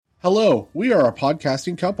Hello, we are a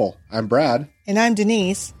podcasting couple. I'm Brad. And I'm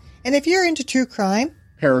Denise. And if you're into true crime,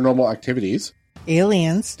 paranormal activities,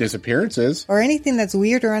 aliens, disappearances, or anything that's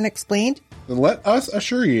weird or unexplained, then let us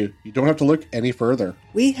assure you, you don't have to look any further.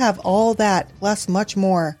 We have all that, plus much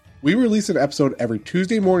more. We release an episode every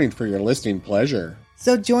Tuesday morning for your listening pleasure.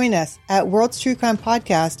 So join us at World's True Crime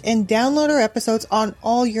Podcast and download our episodes on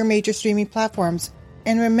all your major streaming platforms.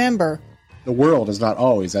 And remember, the world is not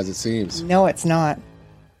always as it seems. No, it's not.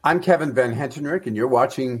 I'm Kevin Van Hentenryck, and you're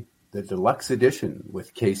watching the Deluxe Edition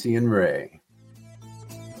with Casey and Ray.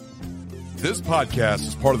 This podcast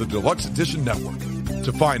is part of the Deluxe Edition Network.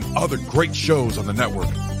 To find other great shows on the network,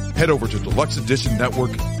 head over to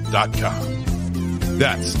deluxeeditionnetwork.com.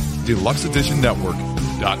 That's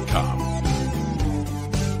deluxeeditionnetwork.com.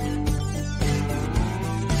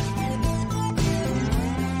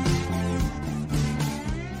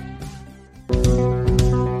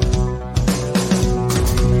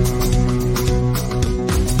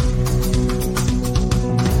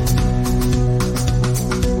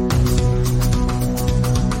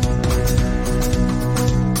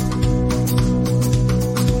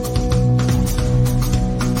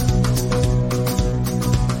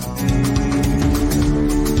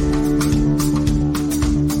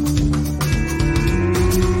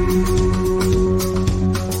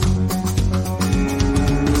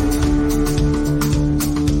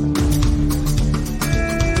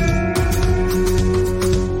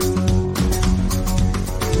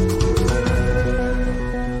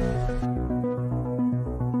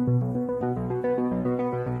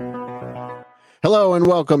 Hello and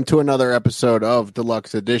welcome to another episode of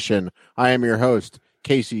Deluxe Edition. I am your host,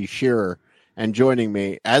 Casey Shearer, and joining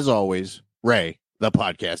me, as always, Ray, the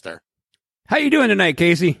podcaster. How you doing tonight,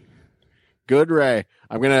 Casey? Good, Ray.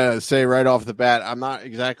 I'm going to say right off the bat, I'm not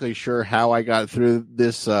exactly sure how I got through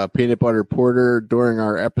this peanut butter porter during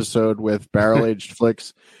our episode with Barrel Aged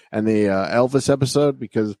Flicks and the Elvis episode,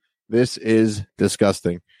 because this is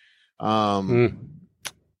disgusting. But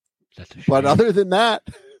other than that,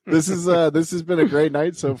 this has been a great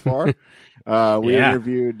night so far. We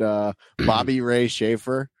interviewed Bobby Ray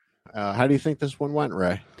Shafer. How do you think this one went,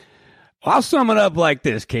 Ray? Well, I'll sum it up like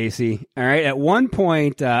this, Casey. All right. At one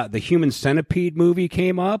point, the Human Centipede movie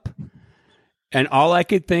came up, and all I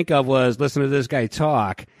could think of was, listen to this guy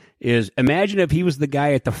talk, is imagine if he was the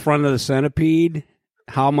guy at the front of the centipede,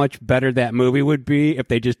 how much better that movie would be if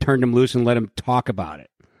they just turned him loose and let him talk about it,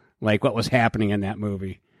 like what was happening in that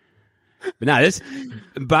movie. But no,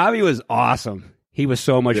 Bobby was awesome. He was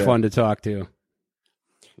so much fun to talk to.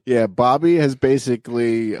 Yeah, Bobby has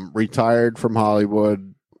basically retired from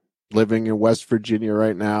Hollywood, living in West Virginia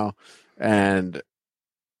right now, and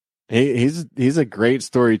he's a great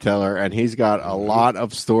storyteller, and he's got a lot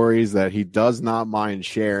of stories that he does not mind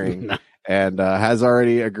sharing, and has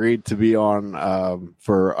already agreed to be on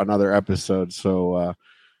for another episode. So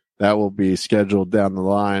that will be scheduled down the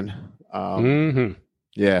line.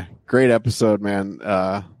 Yeah, great episode, man.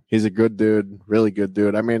 He's a good dude, really good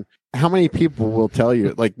dude. I mean, how many people will tell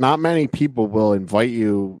you? Like, not many people will invite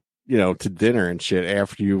you, to dinner and shit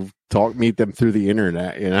after you've meet them through the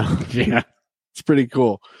internet, Yeah, it's pretty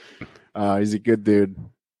cool. He's a good dude.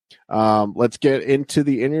 Let's get into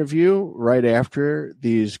the interview right after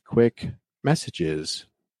these quick messages.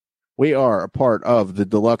 We are a part of the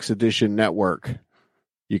Deluxe Edition Network.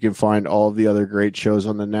 You can find all of the other great shows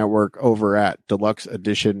on the network over at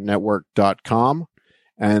deluxeeditionnetwork.com.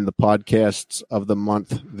 And the podcasts of the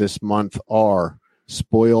month this month are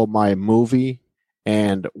Spoil My Movie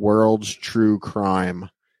and World's True Crime.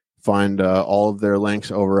 Find all of their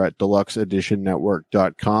links over at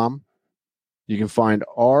deluxeeditionnetwork.com. You can find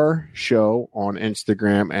our show on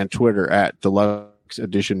Instagram and Twitter at Deluxe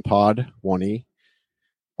Edition Pod 1E.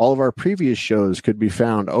 All of our previous shows could be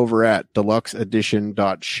found over at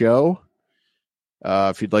deluxeedition.show.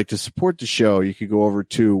 If you'd like to support the show, you could go over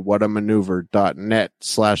to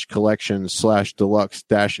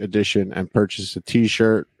whatamaneuver.net/collection/deluxe-edition and purchase a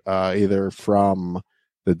t-shirt, either from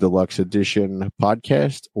the Deluxe Edition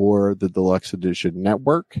podcast or the Deluxe Edition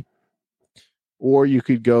Network. Or you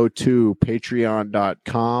could go to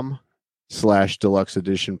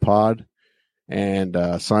patreon.com/deluxeeditionpod and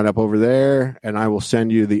sign up over there, and I will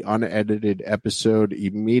send you the unedited episode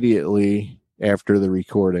immediately after the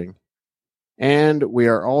recording. And we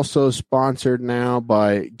are also sponsored now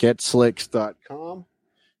by GetSlicks.com.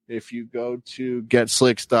 If you go to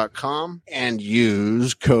GetSlicks.com and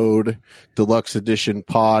use code Deluxe Edition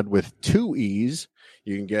Pod with 2 E's,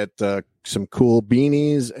 you can get some cool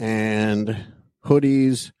beanies and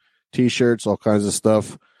hoodies, T-shirts, all kinds of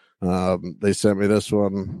stuff. They sent me this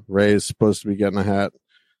one. Ray is supposed to be getting a hat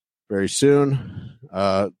very soon.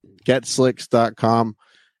 GetSlicks.com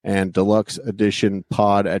and Deluxe Edition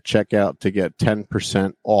Pod at checkout to get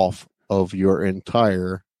 10% off of your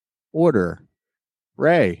entire order.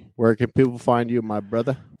 Ray, where can people find you, my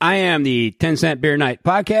brother? I am the 10 Cent Beer Night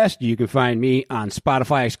Podcast. You can find me on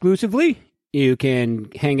Spotify exclusively. You can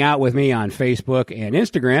hang out with me on Facebook and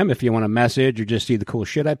Instagram if you want to message or just see the cool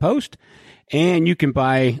shit I post. And you can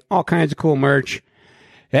buy all kinds of cool merch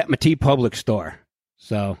at my TeePublic store.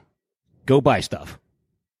 So go buy stuff.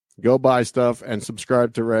 Go buy stuff and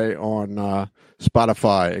subscribe to Ray on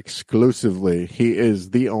Spotify exclusively. He is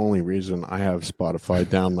the only reason I have Spotify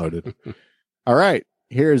downloaded. All right.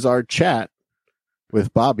 Here's our chat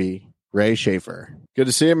with Bobby Ray Shafer. Good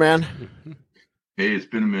to see you, man. Hey, it's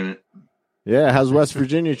been a minute. Yeah. How's West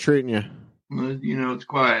Virginia treating you? Well, you know, it's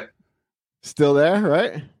quiet. Still there,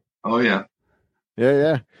 right? Oh, yeah.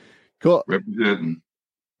 Yeah. Cool. Representing.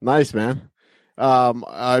 Nice, man.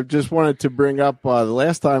 I just wanted to bring up the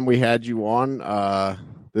last time we had you on.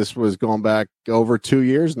 This was going back over 2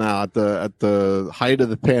 years now at the height of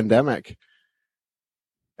the pandemic.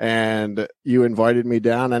 And you invited me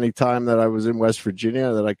down anytime that I was in West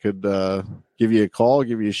Virginia that I could give you a call,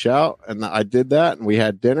 give you a shout. And I did that, and we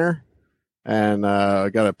had dinner. And I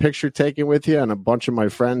got a picture taken with you, and a bunch of my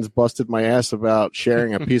friends busted my ass about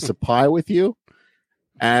sharing a piece of pie with you.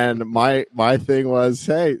 And my thing was,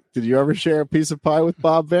 hey, did you ever share a piece of pie with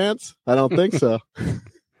Bob Vance? I don't think so.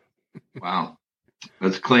 Wow.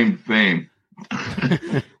 That's claim to fame.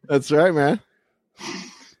 That's right, man.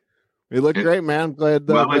 You look great, man. I'm glad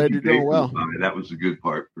you're doing well. That was the good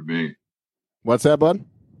part for me. What's that, bud?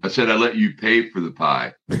 I said I let you pay for the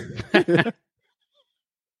pie.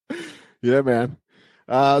 Yeah, man.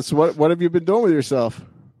 So what have you been doing with yourself?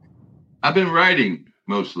 I've been writing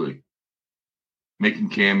mostly, making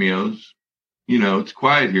cameos. You know, it's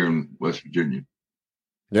quiet here in West Virginia.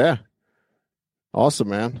 Yeah. Awesome,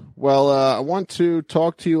 man. Well, I want to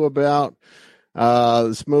talk to you about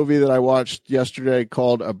this movie that I watched yesterday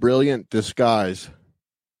called A Brilliant Disguise.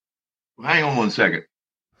 Hang on 1 second.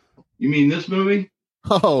 You mean this movie?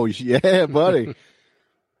 Oh, yeah, buddy.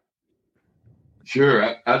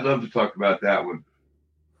 Sure. I'd love to talk about that one.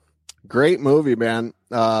 Great movie, man.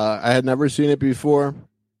 I had never seen it before.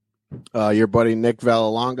 Your buddy Nick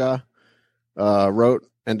Vallelonga wrote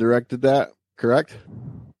and directed that, correct?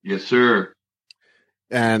 Yes, sir.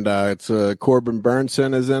 And it's Corbin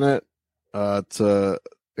Burnson is in it. It's a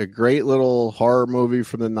great little horror movie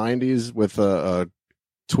from the 90s with a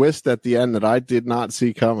twist at the end that I did not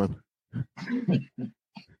see coming.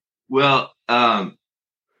 Well,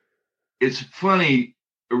 it's funny.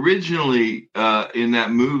 Originally, in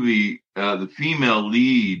that movie, the female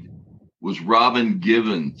lead was Robin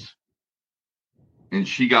Givens, and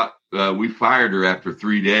she got we fired her after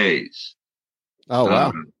 3 days. Oh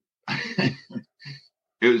wow!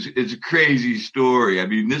 It's a crazy story. I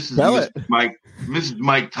mean, this is Mrs.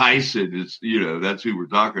 Mike Tyson. Is that's who we're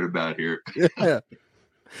talking about here. Yeah.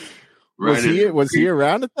 Right? Was he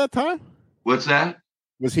around at that time? What's that?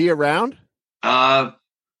 Was he around?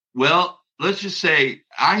 Well, let's just say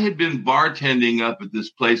I had been bartending up at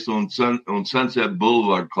this place on Sunset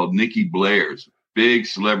Boulevard called Nikki Blair's, big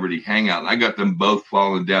celebrity hangout. And I got them both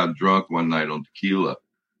falling down drunk one night on tequila.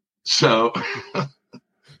 So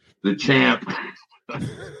the champ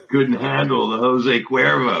couldn't handle the Jose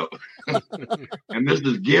Cuervo, and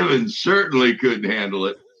Mrs. Givens certainly couldn't handle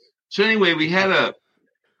it. So anyway, we had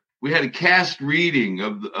a cast reading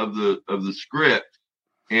of the script,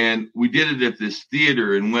 and we did it at this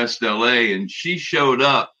theater in West LA, and she showed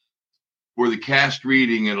up for the cast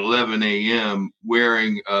reading at 11 a.m.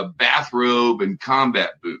 wearing a bathrobe and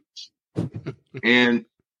combat boots. And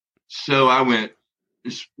so I went,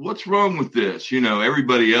 what's wrong with this?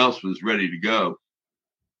 Everybody else was ready to go.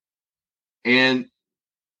 And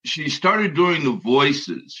she started doing the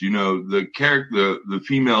voices. The character, the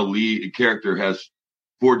female lead character has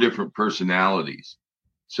 4 different personalities.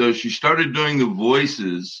 So she started doing the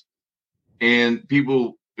voices, and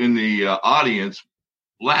people in the audience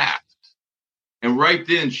laughed. And right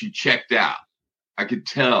then she checked out. I could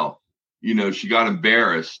tell, she got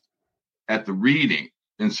embarrassed at the reading.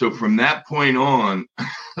 And so from that point on,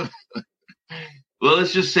 well,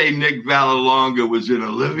 let's just say Nick Vallelonga was in a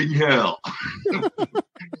living hell.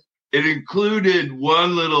 It included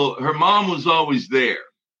her mom was always there.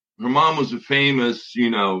 Her mom was a famous,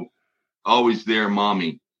 always there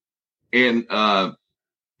mommy. And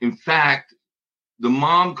in fact, the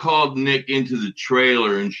mom called Nick into the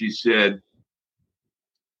trailer and she said,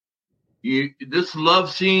 this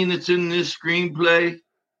love scene that's in this screenplay,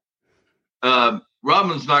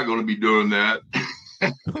 Robin's not going to be doing that.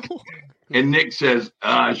 And Nick says,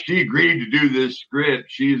 she agreed to do this script.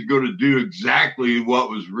 She is going to do exactly what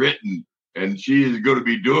was written, and she is going to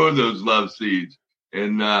be doing those love scenes.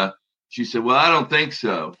 And she said, well, I don't think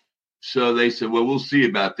so. So they said, well, we'll see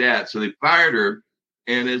about that. So they fired her.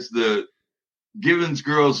 And as the Givens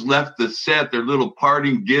girls left the set, their little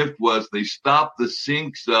parting gift was they stopped the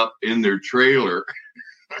sinks up in their trailer.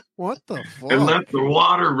 What the fuck? And left the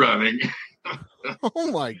water running. Oh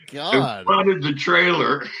my God. And flooded the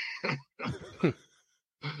trailer.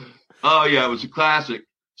 Oh yeah, it was a classic.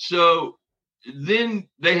 So then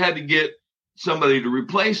they had to get somebody to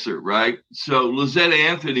replace her, right? So Lizette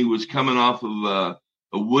Anthony was coming off of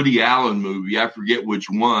a Woody Allen movie. I forget which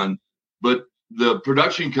one, but the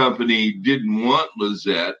production company didn't want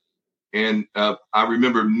Lizette. And I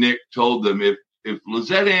remember Nick told them, if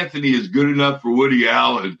Lizette Anthony is good enough for Woody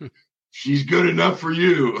Allen, she's good enough for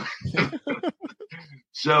you.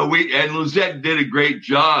 So Lizette did a great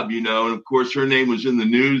job, and of course her name was in the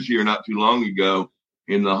news here not too long ago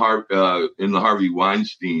in the Harvey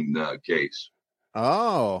Weinstein case.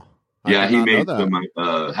 Oh, yeah, he made some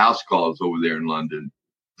house calls over there in London.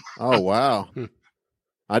 Oh wow,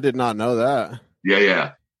 I did not know that.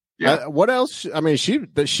 Yeah. What else? I mean, she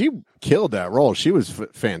killed that role. She was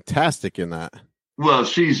fantastic in that. Well,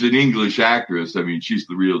 she's an English actress. I mean, she's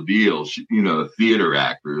the real deal. She, a theater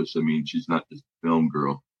actress. I mean, she's not just a film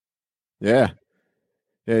girl. Yeah.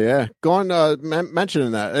 Go on,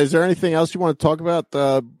 mentioning that. Is there anything else you want to talk about?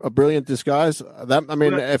 A Brilliant Disguise?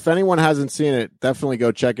 If anyone hasn't seen it, definitely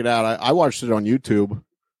go check it out. I watched it on YouTube.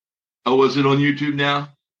 Oh, was it on YouTube now?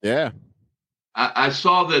 Yeah. I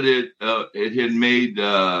saw that it had made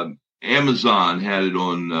Amazon had it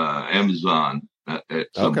on Amazon at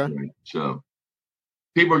some point. So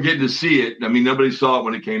people are getting to see it. I mean, nobody saw it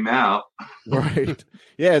when it came out. Right.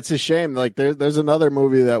 Yeah, it's a shame. Like there's another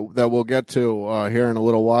movie that we'll get to here in a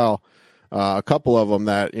little while. A couple of them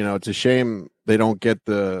that, it's a shame they don't get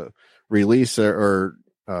the release or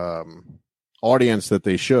audience that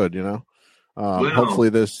they should, hopefully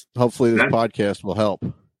this podcast will help.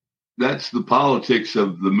 That's the politics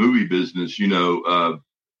of the movie business.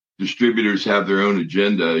 Distributors have their own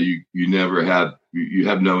agenda. You never have, you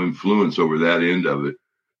have no influence over that end of it.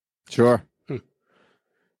 Sure.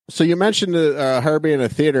 So you mentioned her being a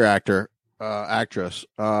theater actress.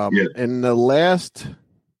 In the last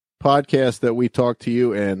podcast that we talked to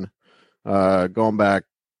you in, going back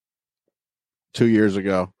 2 years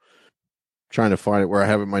ago, trying to find it where I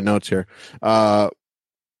have it in my notes here.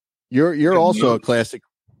 You're also a classic.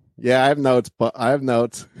 Yeah, I have notes, but I have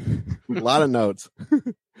notes. A lot of notes.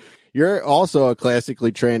 You're also a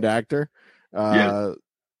classically trained actor. Yes.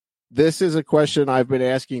 This is a question I've been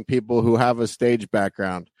asking people who have a stage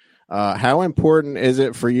background. How important is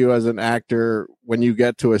it for you as an actor when you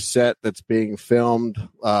get to a set that's being filmed,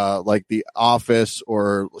 like The Office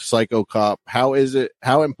or Psycho Cop? How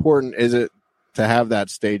important is it to have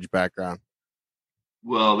that stage background?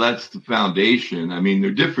 Well, that's the foundation. I mean,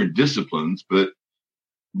 they're different disciplines, but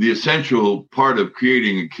the essential part of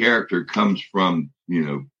creating a character comes from,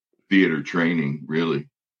 theater training, really.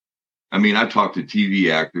 I mean, I talk to TV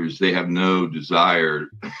actors. They have no desire,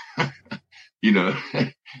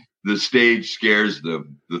 the stage scares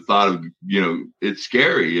them. The thought of, it's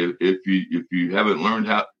scary if you haven't learned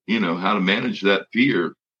how to manage that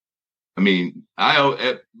fear. I mean,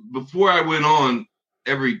 before I went on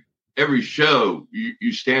every show,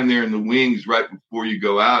 you stand there in the wings right before you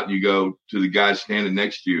go out, and you go to the guy standing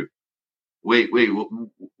next to you. Wait,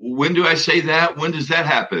 when do I say that? When does that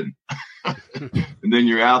happen? And then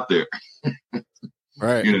you're out there.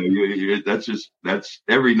 Right. That's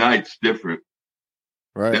every night's different.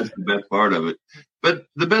 Right. That's the best part of it. But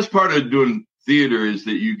the best part of doing theater is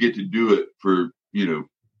that you get to do it for,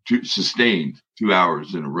 sustained 2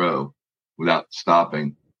 hours in a row without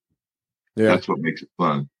stopping. Yeah. That's what makes it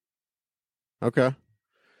fun. Okay.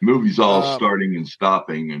 Movies all starting and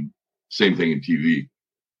stopping, and same thing in TV.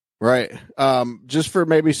 Right. Just for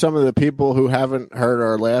maybe some of the people who haven't heard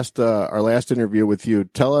our last interview with you,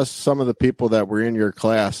 tell us some of the people that were in your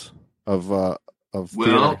class of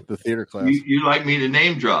theater, the theater class. You like me to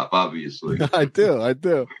name drop, obviously. I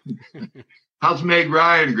do. How's Meg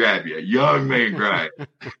Ryan grab you? Young Meg Ryan.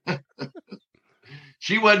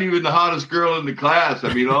 She wasn't even the hottest girl in the class.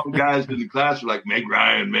 I mean, all the guys in the class were like, Meg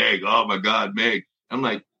Ryan, Meg. Oh my God, Meg. I'm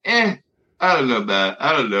like, I don't know about it.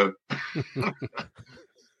 I don't know.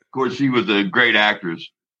 Of course, she was a great actress.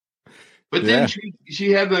 But then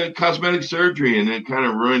she had the cosmetic surgery, and it kind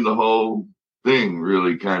of ruined the whole thing,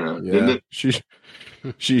 really, kind of. Yeah,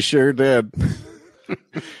 she sure did.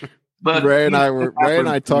 But Ray and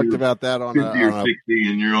I talked about that on 50 or 60,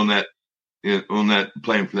 and you're on that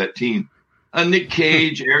playing for that team. Nick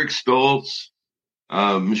Cage, Eric Stoltz,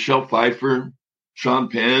 Michelle Pfeiffer, Sean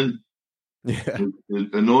Penn,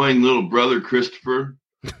 annoying little brother Christopher,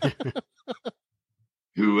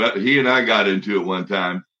 who he and I got into it one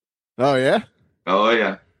time. Oh, yeah? Oh,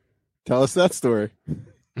 yeah. Tell us that story.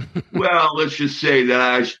 Well, let's just say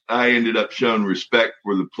that I ended up showing respect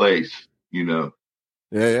for the place, you know.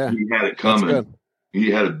 Yeah. He had it coming. He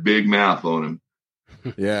had a big mouth on him.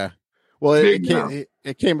 Yeah. Well,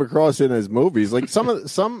 it came across in his movies. Like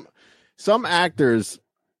some actors,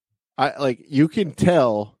 you can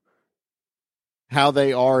tell how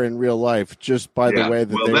they are in real life just by the way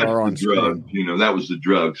that they are on screen. You know, that was the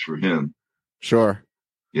drugs for him. Sure.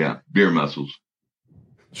 Yeah, beer muscles.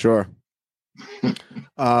 Sure.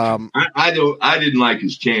 I didn't like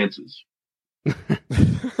his chances.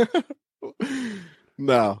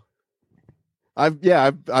 No. I've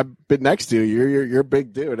been next to you. You're a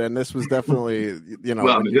big dude, and this was definitely, you know.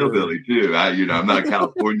 Well, I'm a hillbilly too. I'm not a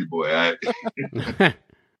California boy.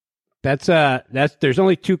 There's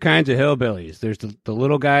only two kinds of hillbillies. There's the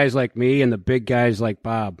little guys like me and the big guys like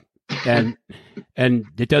Bob, and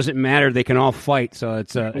it doesn't matter. They can all fight, so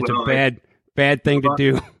it's a bad thing to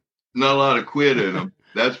do. Not a lot of quit in them,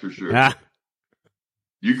 that's for sure.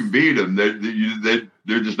 You can beat them.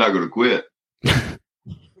 They're just not going to quit.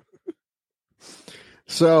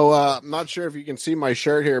 So I'm not sure if you can see my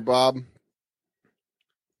shirt here, Bob.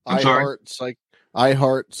 I'm sorry. I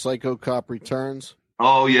Heart Psycho Cop Returns.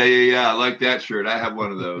 Oh, yeah. I like that shirt. I have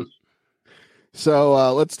one of those.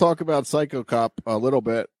 So let's talk about Psycho Cop a little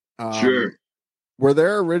bit. Sure. Were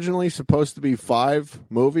there originally supposed to be 5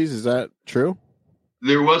 movies? Is that true?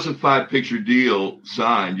 There was a 5-picture deal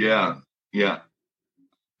signed, yeah.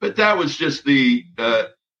 But that was just the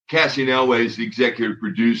Cassian Elway's the executive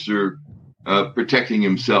producer protecting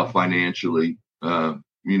himself financially. You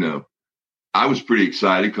know, I was pretty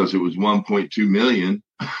excited because it was $1.2 million.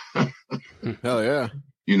 Hell yeah.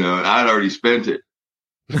 You know, and I'd already spent it.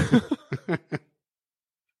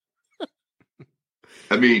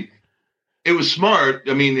 I mean, it was smart.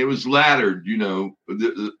 I mean, it was laddered, you know.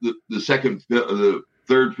 The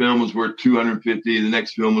third film was worth $250, the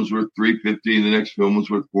next film was worth $350, the next film was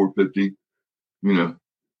worth $450, you know.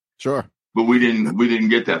 Sure. But we didn't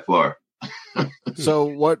get that far. So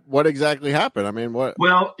what exactly happened? I mean, what?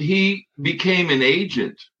 Well, he became an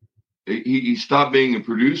agent. He stopped being a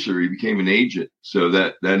producer. He became an agent. So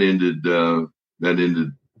that ended you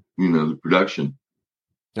know, the production.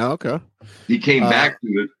 Oh, okay. He came back to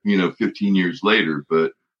it, you know, 15 years later,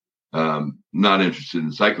 but not interested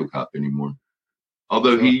in Psycho Cop anymore.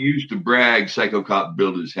 Although he used to brag Psycho Cop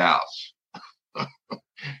built his house.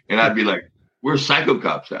 And I'd be like, where's Psycho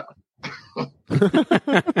Cop's house?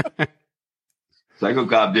 Psycho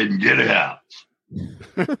Cop didn't get a house.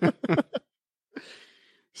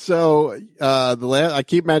 So I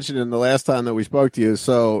keep mentioning the last time that we spoke to you.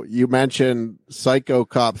 So you mentioned Psycho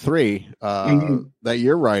Cop 3 that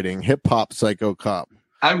you're writing, Hip Hop Psycho Cop.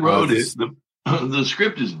 I wrote it. The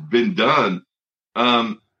script has been done,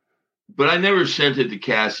 but I never sent it to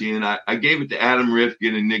Cassian. I gave it to Adam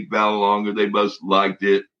Rifkin and Nick Vallelonga. They both liked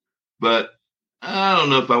it, but I don't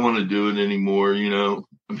know if I want to do it anymore. You know,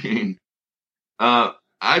 I mean,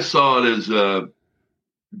 I saw it as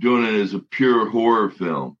doing it as a pure horror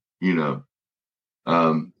film, you know,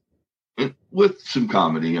 with some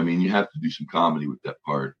comedy. I mean, you have to do some comedy with that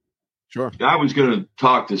part. Sure. I was going to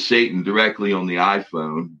talk to Satan directly on the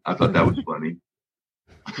iPhone. I thought that was funny.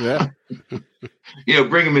 Yeah. You know,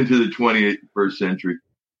 bring him into the 21st century.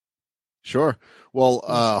 Sure. Well,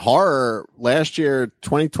 horror last year,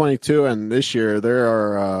 2022, and this year there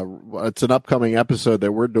are. It's an upcoming episode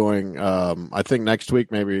that we're doing. I think next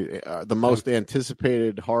week, maybe the most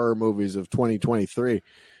anticipated horror movies of 2023.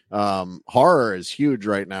 Horror is huge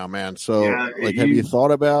right now, man. So, have you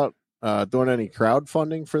thought about doing any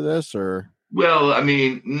crowdfunding for this, or? Well, I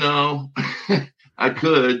mean, no, I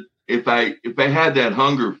could if I had that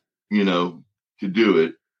hunger, you know, to do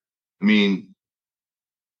it. I mean,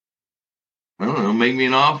 I don't know. Make me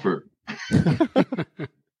an offer.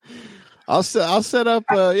 I'll set up.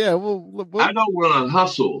 Yeah, we'll. I don't want to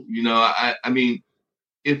hustle. You know, I mean,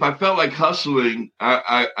 if I felt like hustling,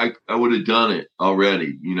 I would have done it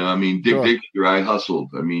already. You know, I mean, Dick Dixter, I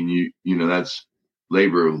hustled. I mean, you know, that's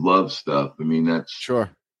labor of love stuff. I mean, that's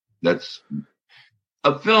that's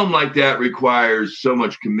a film like that requires so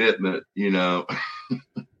much commitment. You know.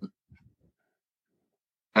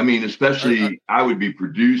 I mean, especially I would be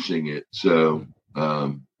producing it, so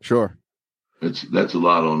sure, that's a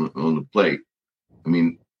lot on the plate. I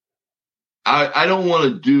mean, I don't want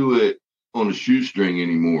to do it on a shoestring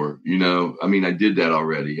anymore. You know, I mean, I did that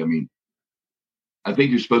already. I mean, I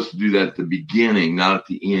think you're supposed to do that at the beginning, not at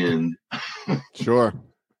the end. Sure.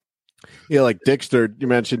 Yeah, like Dixter. You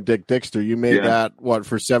mentioned Dick Dixter. You made that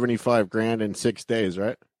for $75,000 in 6 days,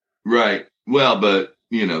 right? Right. Well, but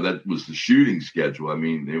that was the shooting schedule. I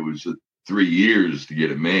mean, it was 3 years to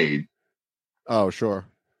get it made. Oh, sure.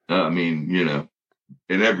 I mean,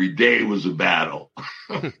 and every day was a battle.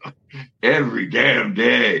 Every damn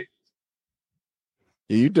day.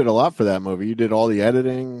 You did a lot for that movie. You did all the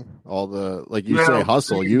editing, all the, like you say,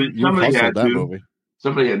 hustle. You hustled that movie.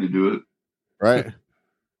 Somebody had to do it, right?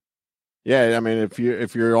 Yeah, I mean, if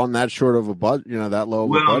you're on that short of a budget, that low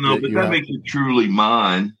of a budget. Well, no, but that makes it truly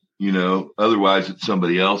mine. Otherwise it's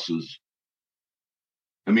somebody else's.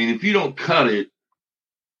 I mean, if you don't cut it,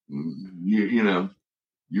 you're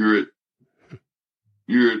at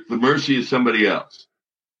the mercy of somebody else.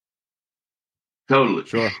 Totally.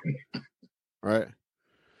 Sure. Right.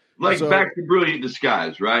 Like back to Brilliant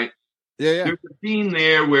Disguise, right? Yeah. There's a scene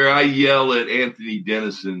there where I yell at Anthony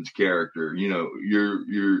Dennison's character.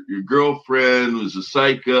 Your girlfriend was a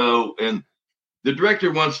psycho, and the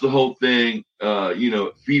director wants the whole thing,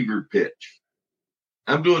 fever pitch.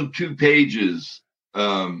 I'm doing 2 pages,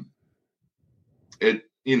 as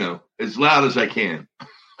loud as I can.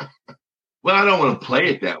 Well, I don't want to play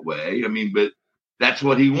it that way. I mean, but that's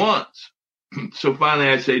what he wants. So finally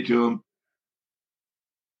I say to him,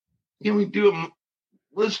 can we do it?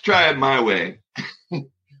 Let's try it my way.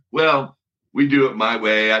 Well, we do it my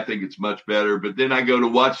way. I think it's much better. But then I go to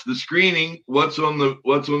watch the screening. What's on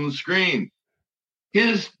the screen?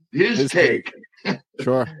 His take.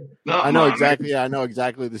 Sure. I know exactly. I know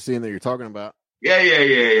exactly the scene that you're talking about.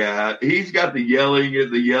 Yeah. He's got the yelling,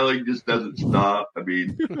 and the yelling just doesn't stop. I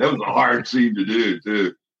mean, that was a hard scene to do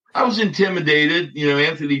too. I was intimidated.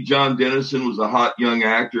 Anthony John Dennison was a hot young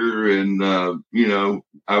actor, and that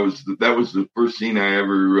was the first scene I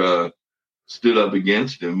ever stood up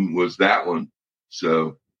against him, was that one.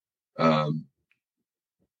 So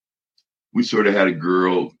we sort of had a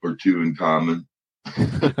girl or two in common.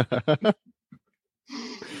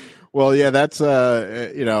 Well, yeah, that's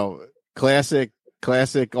classic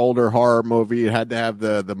older horror movie. It had to have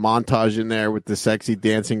the montage in there with the sexy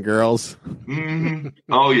dancing girls. Mm-hmm.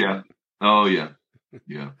 Oh yeah.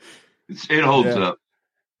 It holds up.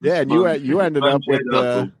 Yeah, and you ended up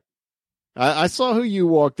with I saw who you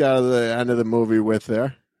walked out of the end of the movie with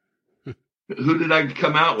there. Who did I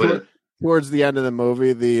come out with? Towards the end of the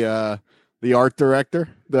movie, the art director,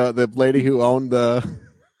 the lady who owned the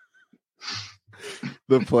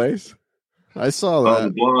place. I saw that. Oh, the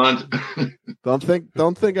blonde. Don't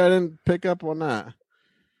think I didn't pick up on that.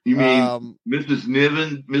 You mean Mrs.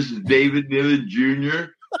 Niven, Mrs. David Niven Jr.?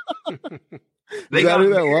 They got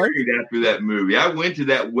married after that movie. I went to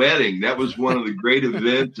that wedding. That was one of the great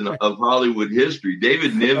events of Hollywood history.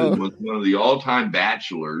 David Niven was one of the all-time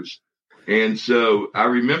bachelors. And so I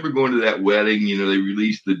remember going to that wedding. They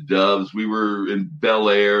released the doves. We were in Bel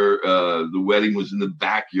Air. The wedding was in the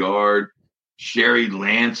backyard. Sherry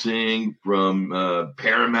Lansing from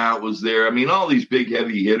Paramount was there. I mean, all these big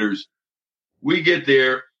heavy hitters. We get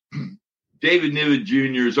there. David Niven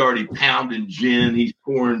Jr. is already pounding gin. He's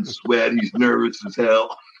pouring sweat. He's nervous as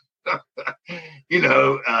hell.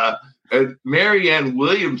 And Marianne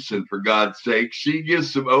Williamson, for God's sake, she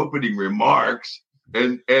gives some opening remarks,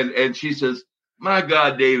 and she says, "My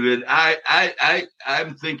God, David,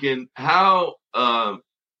 I'm thinking how all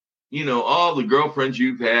the girlfriends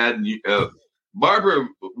you've had, and Barbara,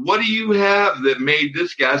 what do you have that made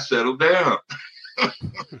this guy settle down?"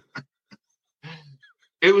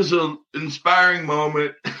 It was an inspiring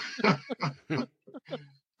moment. Of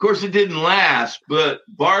course, it didn't last, but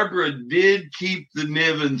Barbara did keep the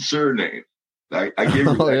Niven surname. I give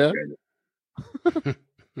her that credit.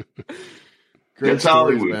 That's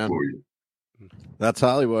Hollywood for you. That's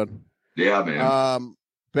Hollywood. Yeah, man.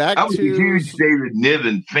 I was a huge David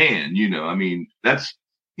Niven fan. I mean, that's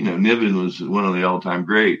Niven was one of the all-time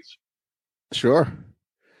greats. Sure.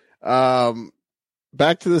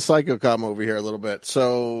 Back to the Psycho Cop movie here a little bit.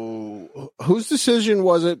 So whose decision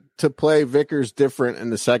was it to play Vickers different in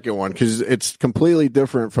the second one? Because it's completely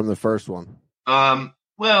different from the first one.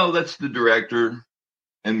 Well, that's the director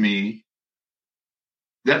and me.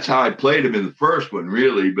 That's how I played him in the first one,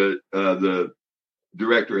 really. But the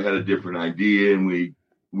director had a different idea, and we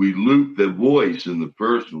looped the voice in the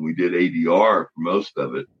first one. We did ADR for most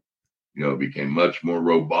of it. It became much more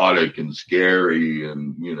robotic and scary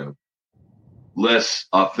and, less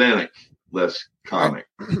authentic, less comic.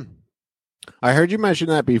 I heard you mention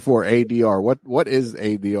that before. ADR. What is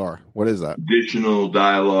ADR? What is that? Additional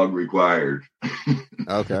dialogue required.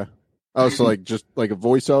 Okay. Oh, so just like a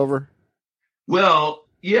voiceover? Well,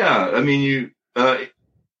 yeah. I mean,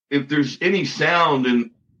 if there's any sound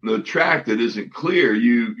in the track that isn't clear,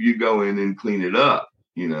 you go in and clean it up,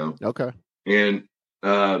 Okay. And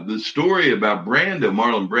the story about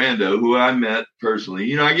Marlon Brando, who I met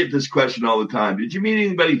personally, I get this question all the time. Did you meet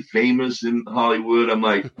anybody famous in Hollywood? I'm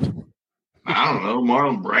like, I don't know,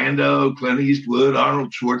 Marlon Brando, Clint Eastwood,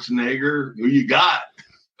 Arnold Schwarzenegger. Who you got?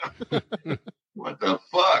 What the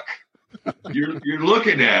fuck? You're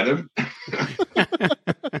looking at him.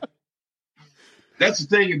 That's the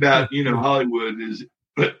thing about, Hollywood is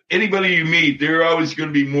anybody you meet, they're always going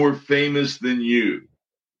to be more famous than you.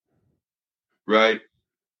 Right?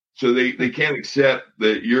 So they can't accept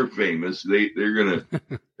that you're famous. They're going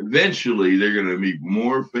to eventually they're going to be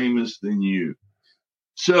more famous than you.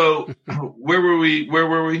 So where were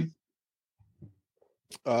we?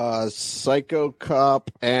 Psycho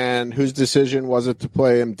Cop, and whose decision was it to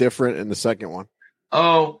play him different in the second one?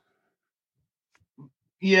 Oh,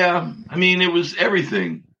 yeah. I mean, it was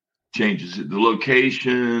everything changes. The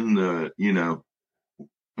location, I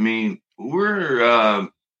mean, we're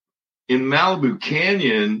in Malibu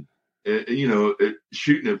Canyon,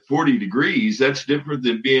 shooting at 40 degrees. That's different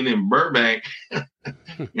than being in Burbank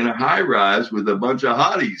in a high rise with a bunch of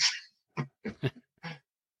hotties.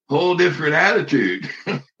 Whole different attitude.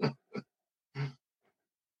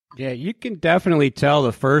 Yeah, you can definitely tell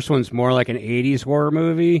the first one's more like an 80s horror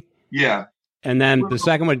movie. Yeah. And then the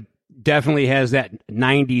second one definitely has that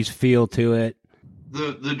 90s feel to it.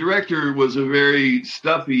 The director was a very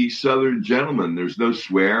stuffy Southern gentleman. There's no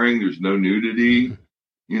swearing. There's no nudity.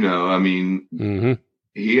 He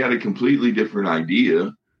had a completely different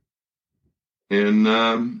idea. And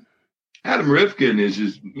Adam Rifkin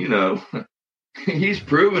is he's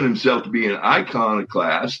proven himself to be an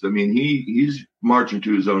iconoclast. I mean, he's marching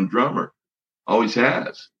to his own drummer. Always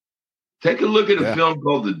has. Take a look at a film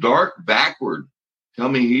called The Dark Backward. Tell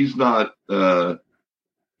me he's not,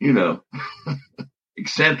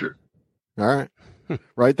 eccentric. All right.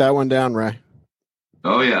 Write that one down, Ray.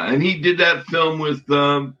 Oh, yeah. And he did that film with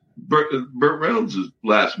Burt Reynolds'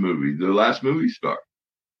 last movie, The Last Movie Star.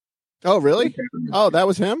 Oh, really? Oh, that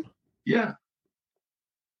was him? Yeah.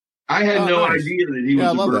 I had no idea that he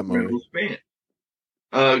was a Burt Reynolds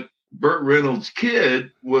fan. Burt Reynolds'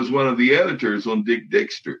 kid was one of the editors on Dick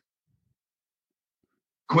Dixter.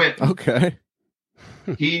 Quentin. Okay.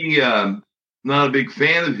 He not a big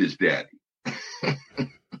fan of his daddy.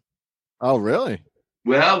 Oh, really?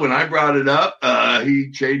 Well, when I brought it up,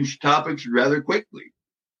 he changed topics rather quickly.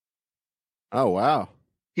 Oh, wow.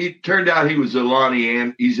 He turned out he was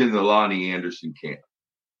he's in the Lonnie Anderson camp.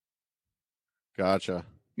 Gotcha.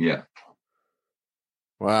 Yeah.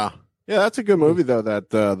 Wow. Yeah, that's a good movie though. That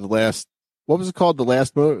the last, what was it called? The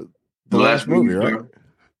last movie. The last movie, right?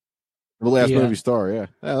 The last movie star. Yeah,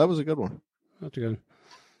 that was a good one. That's good.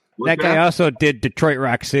 That guy also did Detroit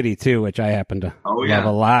Rock City too, which I happen to love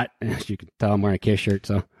a lot. As you can tell, I'm wearing a Kiss shirt.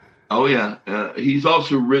 So. Oh yeah, he's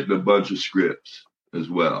also written a bunch of scripts as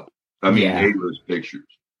well. I mean, A-list pictures.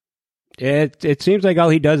 It seems like all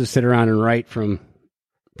he does is sit around and write from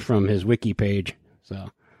his wiki page.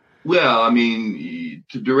 So. Well, I mean,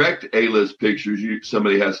 to direct A-list pictures,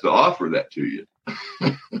 somebody has to offer that to you.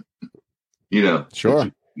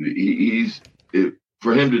 Sure.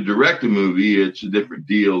 For him to direct a movie, it's a different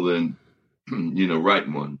deal than,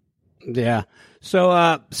 writing one. Yeah.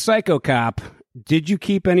 So, Psycho Cop, did you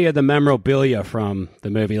keep any of the memorabilia from the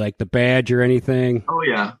movie, like the badge or anything? Oh,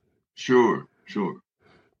 yeah. Sure.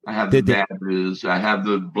 I have the badges. I have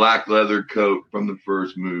the black leather coat from the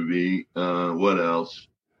first movie. What else?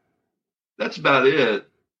 That's about it.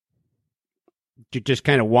 Did you just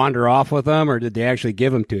kind of wander off with them, or did they actually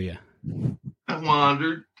give them to you? I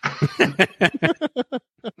wandered.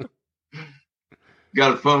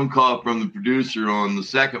 Got a phone call from the producer on the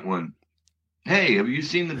second one. Hey, have you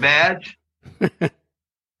seen the badge?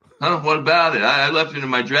 Huh? What about it? I left it in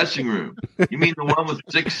my dressing room. You mean the one with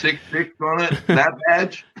 666 on it? That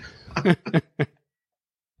badge?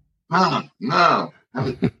 No.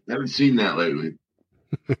 Haven't seen that lately.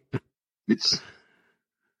 It's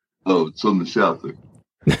on the shelf there.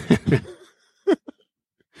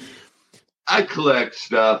 I collect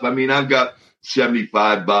stuff. I mean, I've got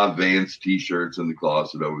 75 Bob Vance t-shirts in the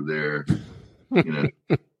closet over there.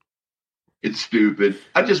 It's stupid.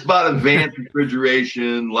 I just bought a Vance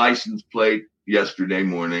refrigeration license plate yesterday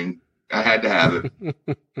morning. I had to have it.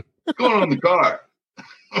 What's going on in the car?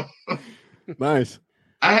 Nice.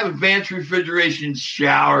 I have a Vance refrigeration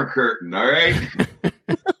shower curtain, all right?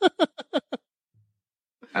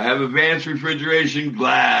 I have a Vance refrigeration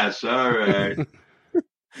glass, all right.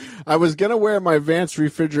 I was going to wear my Vance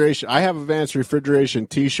refrigeration. I have a Vance refrigeration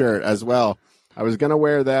t-shirt as well. I was gonna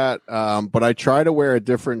wear that, but I try to wear a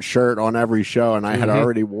different shirt on every show, and I had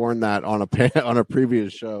already worn that on a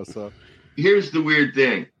previous show. So here's the weird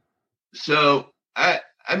thing. So I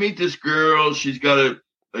meet this girl. She's got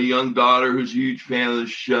a young daughter who's a huge fan of the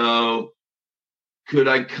show. Could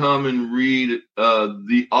I come and read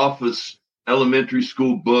the Office elementary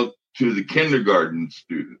school book to the kindergarten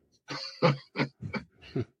students?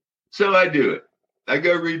 So I do it. I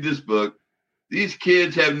go read this book. These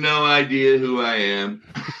kids have no idea who I am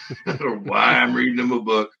or why I'm reading them a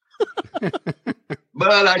book.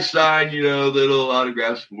 But I sign, little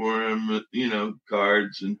autographs for them,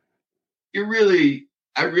 cards. And I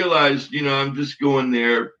realized, I'm just going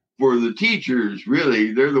there for the teachers.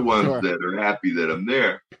 Really, they're the ones that are happy that I'm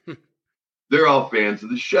there. They're all fans of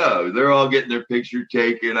the show. They're all getting their picture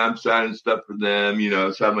taken. I'm signing stuff for them,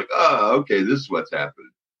 So I'm like, oh, okay, this is what's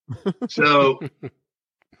happening. So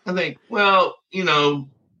I think, well,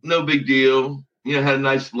 no big deal. Had a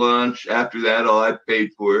nice lunch. After that, all I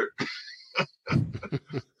paid for it.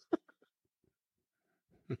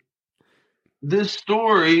 This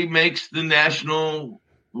story makes the national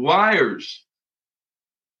wires.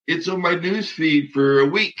 It's on my news feed for a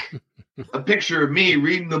week. A picture of me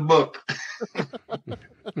reading the book.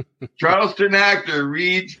 Charleston actor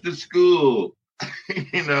reads to school.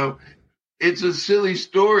 It's a silly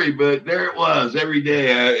story, but there it was. Every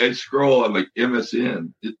day I scroll. I'm like,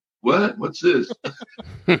 MSN. What? What's this?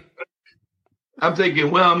 I'm thinking,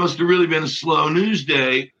 well, it must have really been a slow news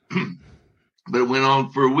day, but it went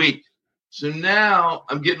on for a week. So now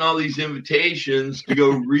I'm getting all these invitations to go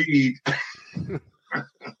read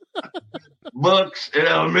books at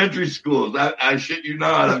elementary schools. I shit you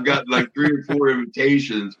not. I've got like 3 or 4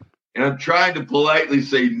 invitations, and I'm trying to politely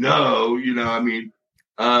say no.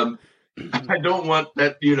 I don't want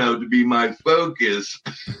that, to be my focus.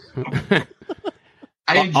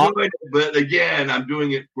 I enjoyed it, but again, I'm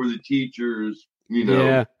doing it for the teachers,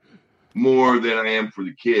 more than I am for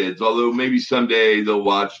the kids. Although maybe someday they'll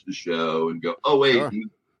watch the show and go, oh, wait, he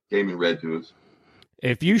came and read to us.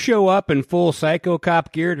 If you show up in full Psycho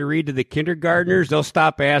Cop gear to read to the kindergartners, they'll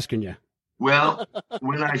stop asking you. Well,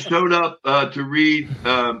 when I showed up to read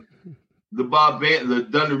the the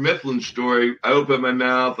Dunder Mifflin story, I open my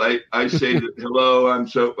mouth. I say, hello, I'm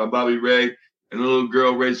Bobby Ray. And the little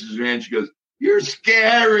girl raises her hand. She goes, you're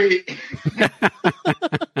scary.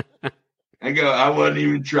 I go, I wasn't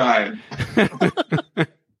even trying.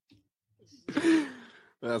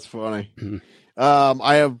 That's funny.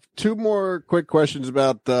 I have 2 more quick questions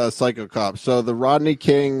about Psycho Cop. So the Rodney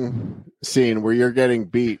King scene where you're getting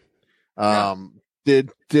beat,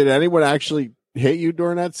 did anyone actually hit you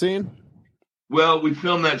during that scene? Well, we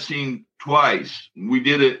filmed that scene twice. We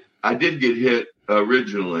did it. I did get hit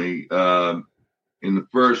originally in the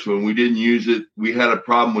first one. We didn't use it. We had a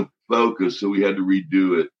problem with focus, so we had to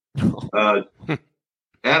redo it.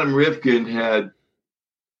 Adam Rifkin had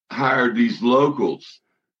hired these locals,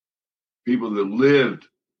 people that lived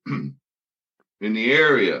in the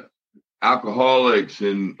area, alcoholics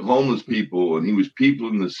and homeless people, and he was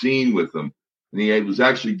peopling the scene with them. And he was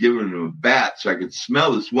actually giving them a bat, so I could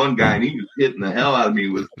smell this one guy, and he was hitting the hell out of me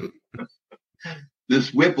with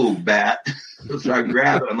this Whipple bat. So I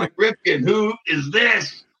grab it. I'm like, Rifkin, who is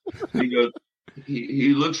this? And he goes,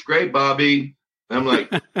 he looks great, Bobby. And I'm like,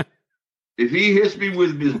 if he hits me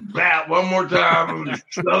with his bat one more time, I'm going to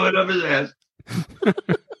shove it up his ass.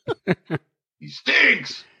 He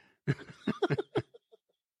stinks.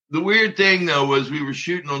 The weird thing, though, was we were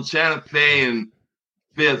shooting on Santa Fe and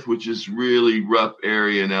 5th, which is really rough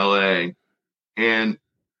area in LA. And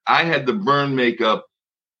I had the burn makeup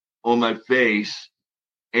on my face.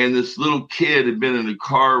 And this little kid had been in a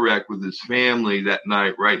car wreck with his family that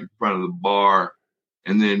night right in front of the bar.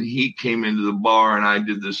 And then he came into the bar and I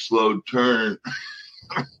did this slow turn,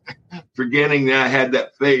 forgetting that I had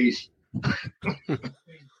that face.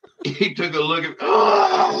 He took a look at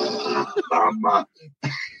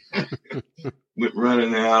went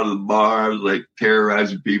running out of the bar. I was like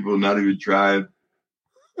terrorizing people, not even trying.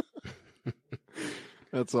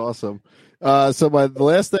 That's awesome. So the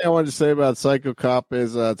last thing I wanted to say about Psycho Cop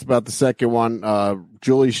is it's about the second one.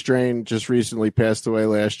 Julie Strain just recently passed away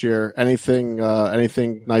last year. Anything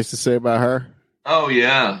nice to say about her? Oh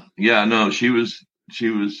yeah. No, she was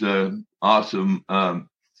awesome.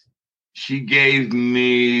 She gave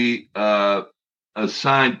me a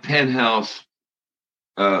signed Penthouse,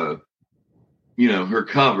 her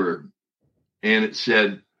cover, and it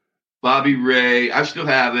said, Bobby Ray. I still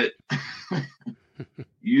have it.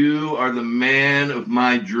 You are the man of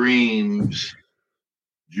my dreams,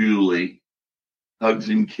 Julie. Hugs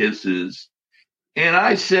and kisses. And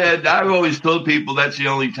I said, I've always told people that's the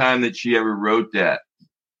only time that she ever wrote that.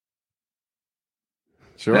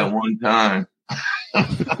 Sure. That one time.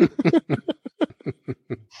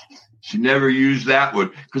 She never used that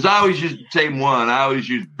one. Because I always use the same one. I always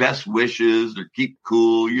use best wishes or keep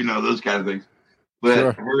cool, those kind of things.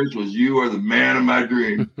 But hers was, you are the man of my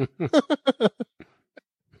dream.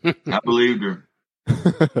 I believed her.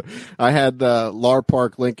 I had Lar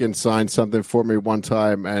Park Lincoln sign something for me one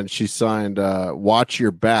time, and she signed "Watch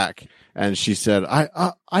Your Back," and she said,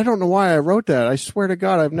 "I don't know why I wrote that. I swear to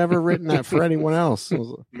God, I've never written that for anyone else." I was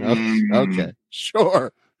like, okay,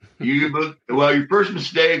 sure. Your first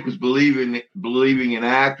mistake was believing in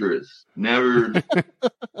actress. Never,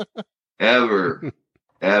 ever,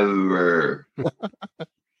 ever,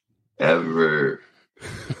 ever.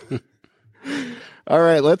 All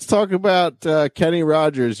right, let's talk about Kenny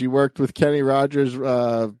Rogers. You worked with Kenny Rogers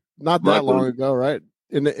not that long ago, right?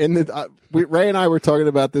 Ray and I were talking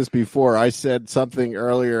about this before. I said something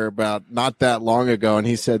earlier about not that long ago, and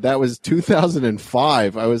he said that was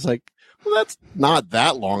 2005. I was like, well, that's not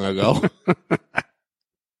that long ago.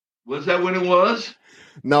 Was that when it was?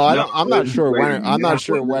 No, I'm not sure when. I'm not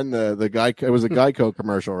sure when the guy. It was a Geico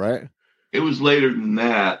commercial, right? It was later than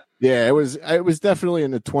that. Yeah, it was. It was definitely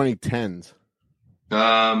in the 2010s.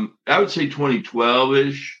 I would say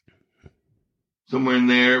 2012-ish, somewhere in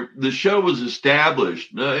there. The show was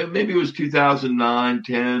established. Maybe it was 2009,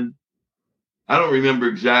 10. I don't remember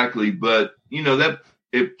exactly, but that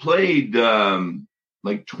it played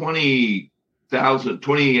like 28,000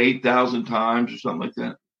 times or something like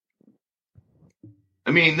that.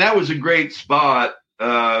 I mean, that was a great spot.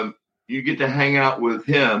 You get to hang out with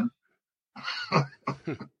him.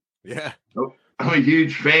 Yeah. I'm a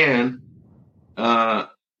huge fan.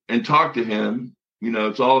 And talk to him.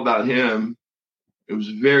 It's all about him. It was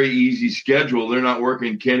a very easy schedule. They're not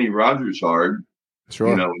working Kenny Rogers hard. Sure.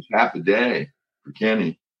 It was half a day for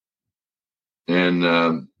Kenny.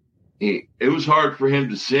 And it was hard for him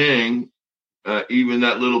to sing even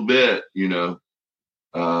that little bit,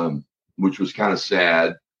 which was kind of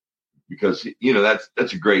sad because,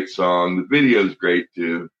 that's a great song. The video is great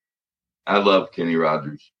too. I love Kenny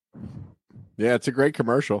Rogers. Yeah, it's a great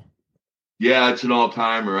commercial. Yeah, it's an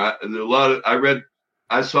all-timer. I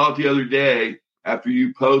saw it the other day after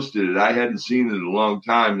you posted it. I hadn't seen it in a long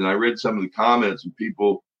time, and I read some of the comments, and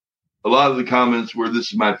a lot of the comments were,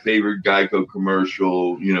 "This is my favorite Geico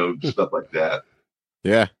commercial," stuff like that.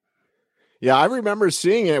 Yeah. Yeah, I remember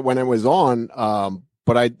seeing it when it was on,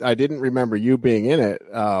 but I didn't remember you being in it.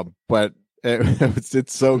 But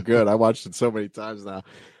it's so good. I watched it so many times now.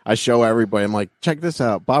 I show everybody. I'm like, check this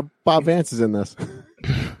out. Bob Vance is in this.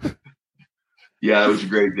 Yeah, it was a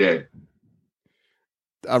great day.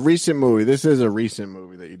 A recent movie. This is a recent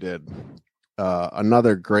movie that you did.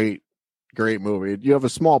 Another great movie. You have a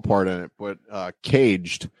small part in it, but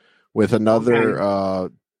Caged with another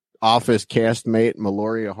Office castmate,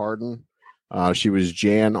 Meloria Hardin. She was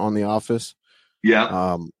Jan on The Office.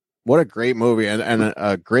 Yeah. What a great movie and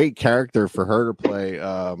a great character for her to play.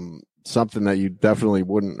 Something that you definitely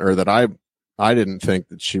wouldn't, or that I didn't think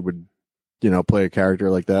that she would, play a character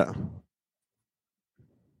like that.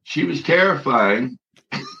 She was terrifying.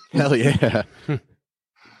 Hell yeah.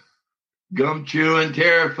 Gum chewing,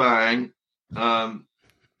 terrifying. Yeah,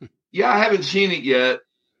 I haven't seen it yet.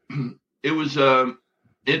 It was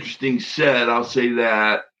interesting set, I'll say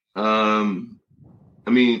that.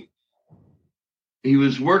 He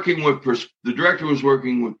was working with the director was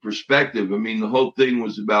working with perspective. The whole thing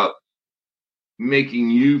was about making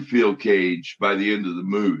you feel caged by the end of the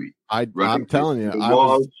movie. I'm telling you, the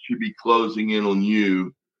walls should be closing in on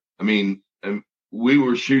you. We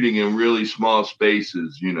were shooting in really small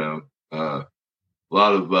spaces. A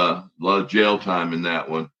lot of jail time in that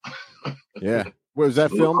one. Yeah, was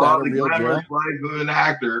that filmed at a real jail? Life of an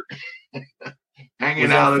actor.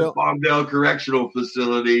 Hanging out at Palmdale Correctional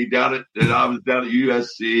Facility I was down at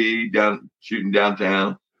USC, shooting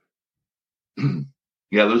downtown.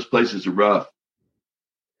 Yeah, those places are rough.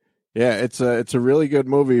 Yeah, it's a really good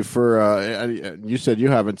movie for. You said you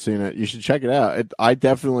haven't seen it. You should check it out. I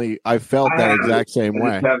felt that exact same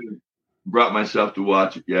way. I haven't brought myself to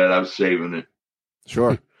watch it yet. I was saving it.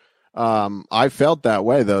 Sure. I felt that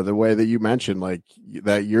way though, the way that you mentioned, like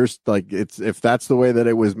that you're like, if that's the way that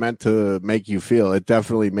it was meant to make you feel, it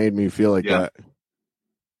definitely made me feel like that.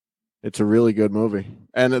 It's a really good movie.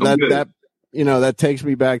 And that takes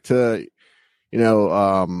me back to,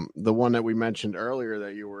 the one that we mentioned earlier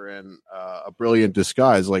that you were in, A Brilliant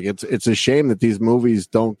Disguise. Like it's a shame that these movies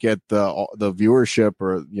don't get the viewership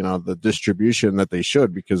or, the distribution that they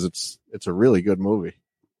should, because it's a really good movie.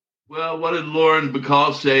 Well, what did Lauren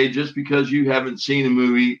Bacall say? Just because you haven't seen a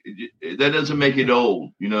movie, that doesn't make it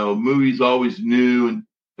old. You know, a movie's always new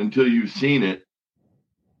until you've seen it.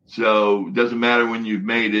 So it doesn't matter when you've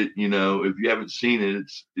made it. You know, if you haven't seen it,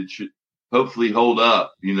 it should hopefully hold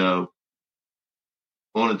up, you know,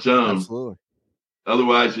 on its own. Absolutely.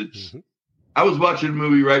 Otherwise, it's. I was watching a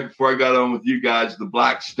movie right before I got on with you guys, The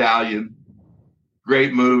Black Stallion.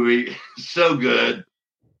 Great movie. So good.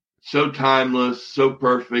 So timeless. So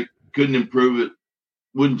perfect. Couldn't improve it.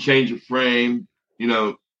 Wouldn't change a frame. You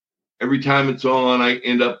know, every time it's on, I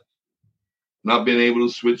end up not being able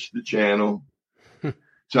to switch the channel. That's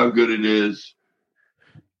how good it is.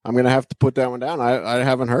 I'm going to have to put that one down. I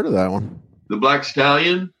haven't heard of that one. The Black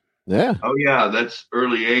Stallion? Yeah. Oh, yeah. That's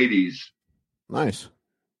early 80s. Nice.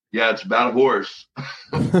 Yeah, it's about a horse.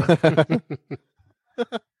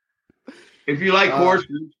 If you like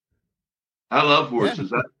horses, I love horses.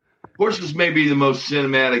 Yeah. Horses may be the most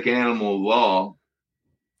cinematic animal of all.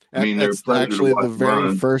 I mean, it's actually the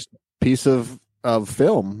very first piece of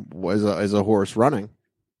film was a horse running.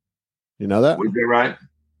 You know that? Was that right?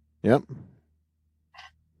 Yep.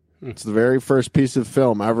 It's the very first piece of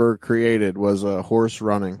film ever created was a horse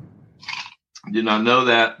running. Did not know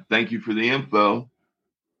that. Thank you for the info.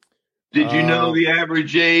 Did you know the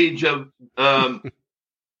average age of a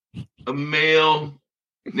male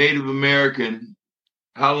Native American?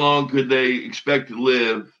 How long could they expect to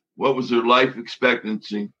live? What was their life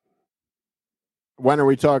expectancy? When are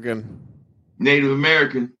we talking? Native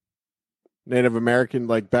American. Native American,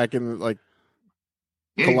 like back in like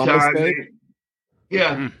Anytime, Columbus Day?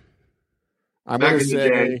 Yeah. I'm going to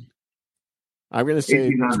say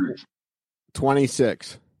 1800s.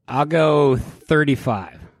 26. I'll go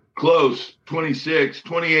 35. Close. 26,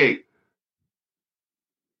 28.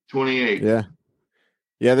 28. Yeah.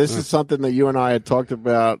 Yeah, this is something that you and I had talked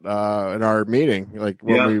about in our meeting, like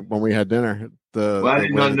when we had dinner. I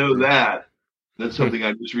did not know that. That's something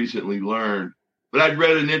I just recently learned. But I'd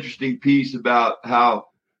read an interesting piece about how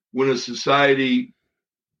when a society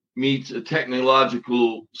meets a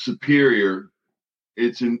technological superior,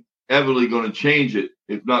 it's inevitably going to change it,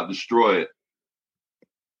 if not destroy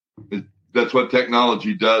it. That's what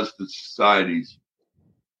technology does to societies.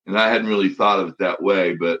 And I hadn't really thought of it that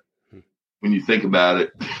way, but when you think about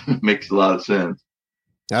it, it makes a lot of sense.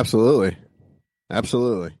 Absolutely.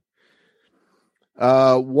 Absolutely.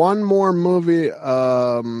 One more movie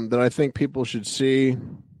that I think people should see,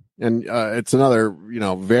 and it's another,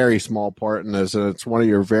 very small part in this, and it's one of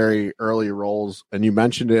your very early roles, and you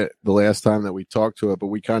mentioned it the last time that we talked to it, but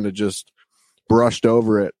we kind of just brushed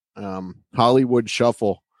over it. Hollywood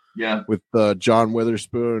Shuffle. Yeah. With John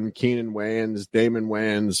Witherspoon, Keenan Wayans, Damon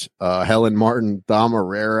Wayans, Helen Martin, Dom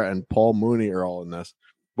Herrera, and Paul Mooney are all in this.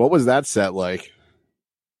 What was that set like?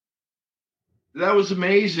 That was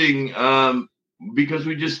amazing because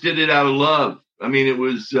we just did it out of love. I mean, it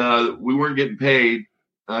was we weren't getting paid.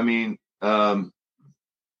 I mean, I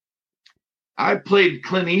played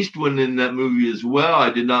Clint Eastwood in that movie as well. I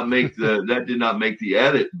did not make that did not make the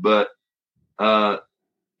edit, but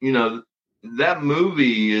that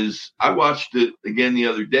movie is, I watched it again the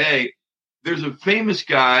other day. There's a famous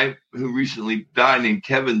guy who recently died named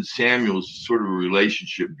Kevin Samuels, sort of a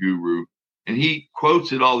relationship guru. And he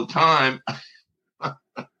quotes it all the time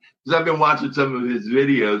because I've been watching some of his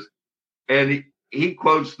videos. And he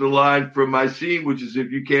quotes the line from my scene, which is,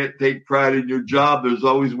 if you can't take pride in your job, there's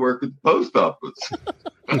always work at the post office.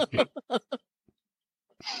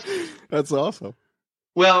 That's awesome.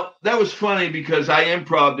 Well, that was funny because I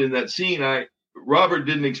improv'd in that scene. Robert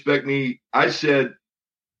didn't expect me. I said,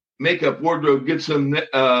 makeup, wardrobe, get some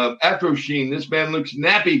Afro sheen. This man looks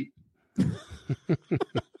nappy.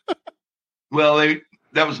 Well,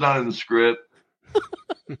 that was not in the script.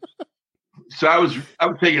 So I was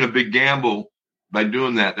taking a big gamble by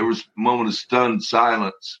doing that. There was a moment of stunned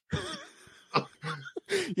silence.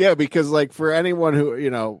 Yeah, because like for anyone who,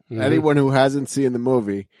 anyone who hasn't seen the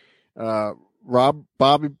movie,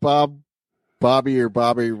 Bobby,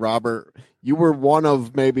 Robert, you were one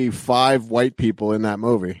of maybe 5 white people in that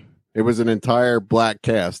movie. It was an entire black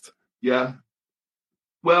cast. Yeah.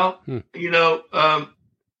 Well,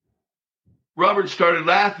 Robert started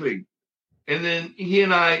laughing, and then he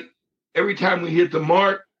and I, every time we hit the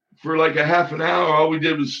mark for like a half an hour, all we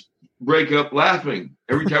did was break up laughing.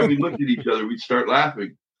 Every time we looked at each other, we'd start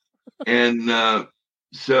laughing. And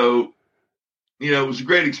so it was a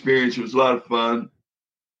great experience. It was a lot of fun.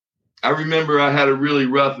 I remember I had a really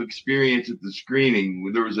rough experience at the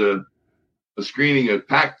screening. There was a screening, a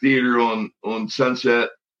packed theater on Sunset.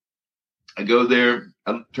 I go there,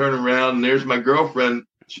 I turn around, and there's my girlfriend.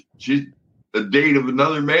 She's a date of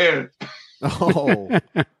another man. Oh.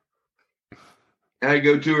 And I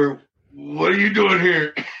go to her, "What are you doing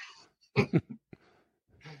here?"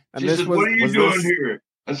 She says, "What are you doing here?"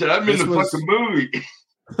 I said, "I'm in the fucking movie."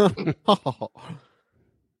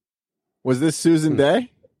 Was this Susan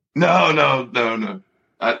Day? No.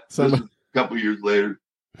 This is a couple years later.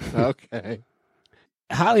 Okay.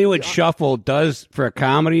 Hollywood Shuffle does, for a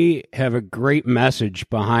comedy, have a great message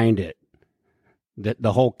behind it.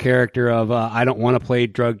 The whole character of I don't want to play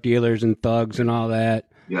drug dealers and thugs and all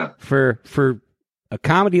that. Yeah. For a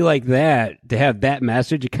comedy like that, to have that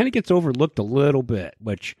message, it kind of gets overlooked a little bit,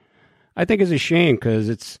 which I think is a shame because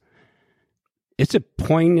it's a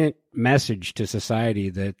poignant message to society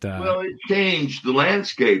that. Well, it changed the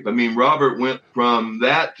landscape. I mean, Robert went from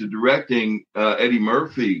that to directing Eddie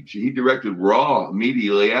Murphy. He directed Raw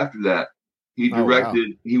immediately after that. He directed.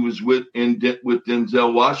 Oh, wow. He was with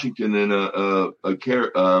Denzel Washington in a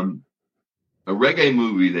reggae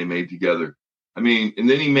movie they made together. I mean, and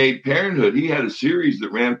then he made Parenthood. He had a series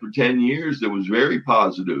that ran for 10 years that was very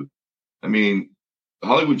positive. I mean,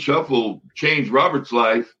 Hollywood Shuffle changed Robert's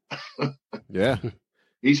life. Yeah.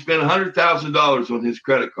 He spent $100,000 on his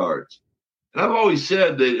credit cards. And I've always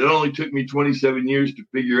said that it only took me 27 years to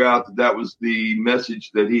figure out that was the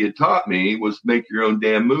message that he had taught me, was make your own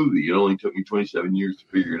damn movie. It only took me 27 years to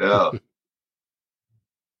figure it out.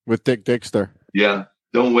 With Dick Dixter. Yeah.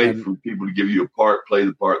 Don't wait for people to give you a part. Play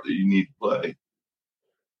the part that you need to play.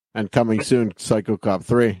 And coming soon, Psycho Cop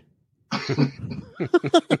 3.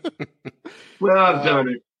 Well, I've done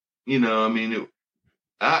it. You know, I mean,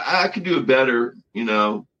 I could do it better, you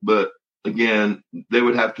know, but again, they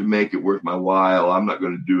would have to make it worth my while. I'm not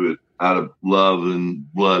going to do it out of love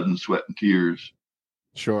and blood and sweat and tears.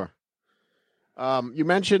 Sure. You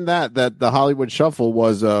mentioned that the Hollywood Shuffle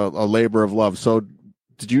was a labor of love. So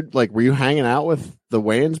were you hanging out with the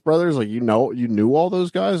Wayans brothers? Like, you knew all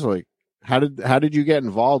those guys? Like, how did you get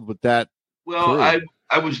involved with that? Well, crew?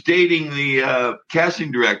 I was dating the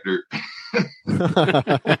casting director.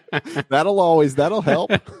 That'll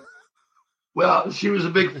help. Well, she was a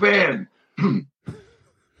big fan.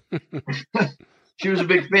 She was a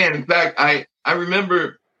big fan. In fact, I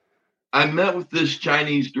remember I met with this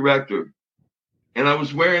Chinese director, and I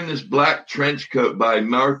was wearing this black trench coat by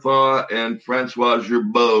Martha and Francois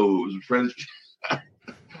Gerbeau. It was a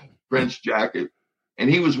French jacket. And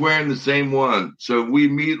he was wearing the same one. So we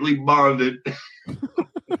immediately bonded.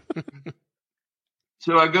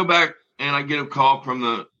 So I go back and I get a call from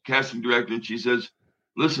the casting director, and she says,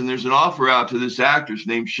 "Listen, there's an offer out to this actress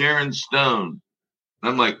named Sharon Stone."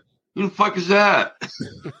 And I'm like, "Who the fuck is that?"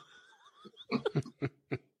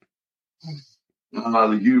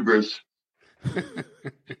 The hubris.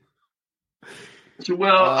 So,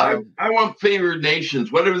 well, I want favored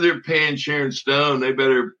nations. Whatever they're paying Sharon Stone, they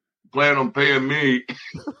better plan on paying me.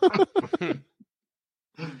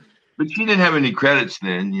 But she didn't have any credits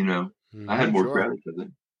then, you know. I had more credits, I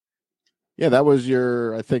think. Yeah, that was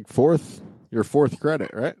your fourth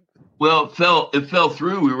credit, right? Well, it fell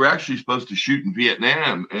through. We were actually supposed to shoot in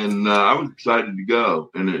Vietnam, and I was excited to go,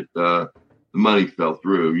 and the money fell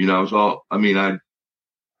through. You know, I was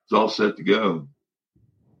all set to go.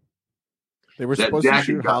 They were supposed to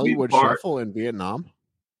shoot Hollywood Shuffle in Vietnam.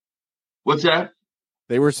 What's that?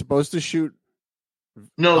 They were supposed to shoot.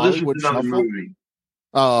 No, Hollywood this was another Shuffle? movie.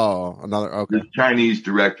 Oh, another. Okay. The Chinese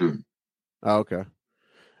director. Oh, okay.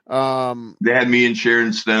 They had me and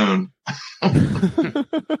Sharon Stone.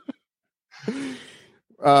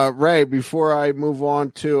 Ray, before I move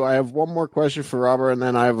on I have one more question for Robert, and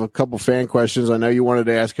then I have a couple fan questions. I know you wanted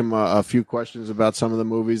to ask him a few questions about some of the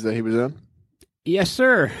movies that he was in. Yes,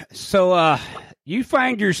 sir. So you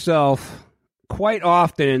find yourself quite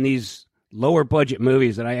often in these lower budget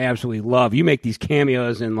movies that I absolutely love. You make these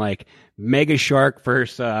cameos in like Mega Shark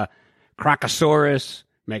versus Crocosaurus,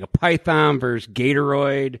 Mega Python versus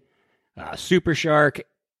Gatoroid, Super Shark,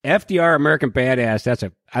 FDR, American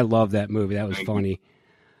Badass. I love that movie. That was funny.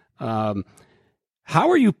 How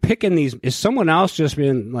are you picking these? Is someone else just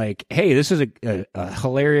been like, "Hey, this is a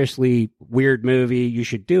hilariously weird movie. You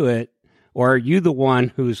should do it," or are you the one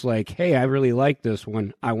who's like, "Hey, I really like this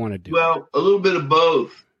one. I want to do it"? Well, a little bit of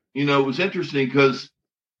both. You know, it was interesting because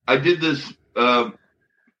I did this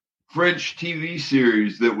French TV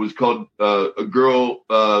series that was called "A Girl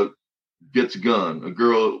Gets a Gun," "A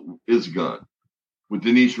Girl is a Gun," with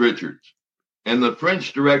Denise Richards. And the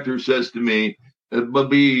French director says to me,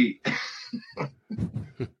 Bobby,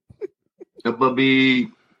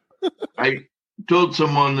 I told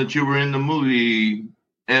someone that you were in the movie,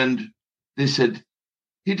 and they said,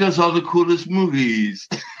 "He does all the coolest movies."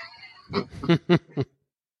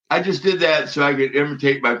 I just did that so I could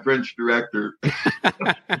imitate my French director.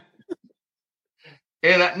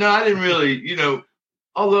 And I didn't really, you know,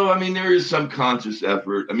 Although, I mean, there is some conscious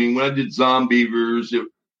effort. I mean, when I did Zombievers,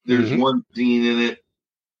 there's one scene in it.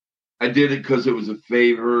 I did it because it was a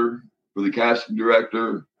favor for the casting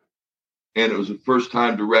director, and it was a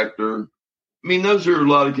first-time director. I mean, those are a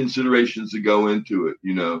lot of considerations that go into it,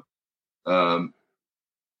 you know. One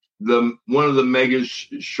of the mega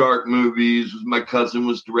shark movies was my cousin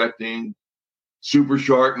was directing. Super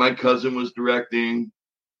Shark, my cousin was directing.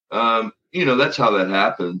 You know, that's how that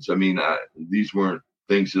happens. I mean, these weren't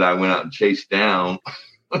things that I went out and chased down.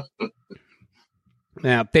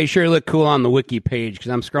 Yeah, they sure look cool on the wiki page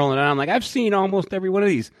because I'm scrolling down. I'm like, I've seen almost every one of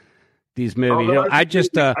these movies. You know, I did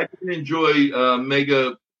enjoy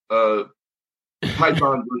Mega Python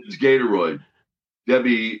versus Gatoroid,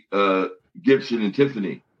 Debbie Gibson and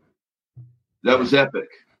Tiffany. That was epic,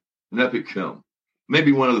 an epic film.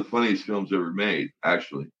 Maybe one of the funniest films ever made,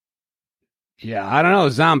 actually. Yeah, I don't know.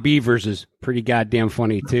 Zombievers is pretty goddamn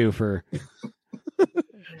funny too.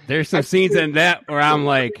 There's some scenes in that where I'm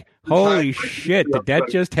like, holy shit, did that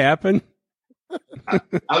just happen? I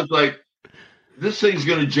was like, this thing's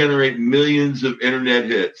going to generate millions of internet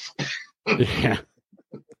hits. Yeah.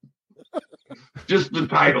 Just the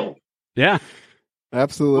title. Yeah.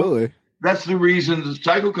 Absolutely. Well, that's the reason the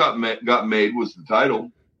Psycho Cop got made was the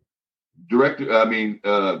title.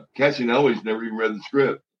 Cassie Elway's never even read the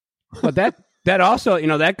script. Well, that also, you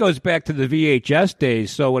know, that goes back to the VHS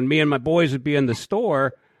days. So when me and my boys would be in the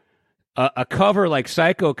store, a cover like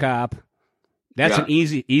Psycho Cop, that's an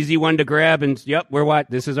easy one to grab. And yep,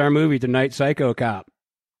 this is our movie tonight, Psycho Cop.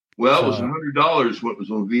 Well, it was $100 when it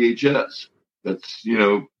was on VHS. That's, you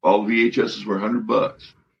know, all VHSs were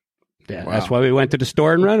 $100. Yeah, wow. That's why we went to the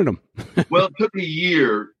store and rented them. Well, it took a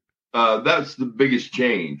year. That's the biggest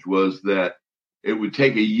change, was that it would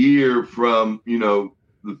take a year from, you know,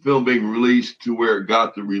 the film being released to where it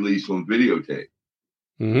got the release on videotape.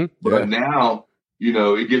 Mm-hmm. But now, you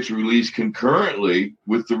know, it gets released concurrently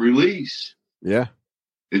with the release. Yeah.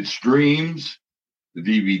 It streams, the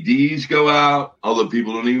DVDs go out, although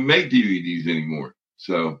people don't even make DVDs anymore.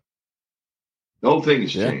 So the whole thing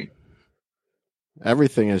has changed.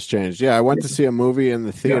 Everything has changed. Yeah, I went to see a movie in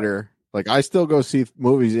the theater. Yeah. Like, I still go see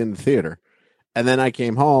movies in the theater. And then I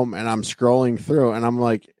came home and I'm scrolling through and I'm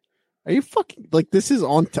like, are you fucking, like, this is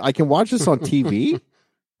on, I can watch this on TV?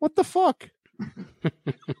 What the fuck?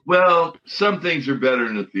 Well, some things are better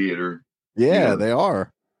in the theater. Yeah, they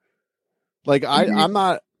are. Like, I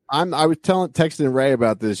was texting Ray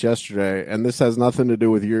about this yesterday, and this has nothing to do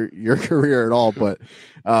with your career at all, but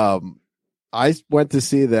I went to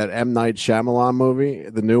see that M. Night Shyamalan movie,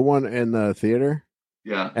 the new one, in the theater.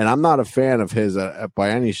 Yeah. And I'm not a fan of his by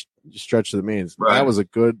any stretch of the means. Right. That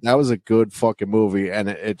was a good fucking movie, and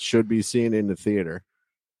it should be seen in the theater.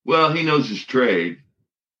 Well, he knows his trade.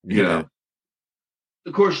 You know.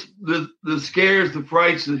 Of course, the scares, the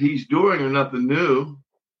frights that he's doing are nothing new.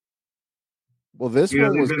 Well, this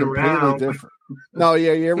one was completely different. No,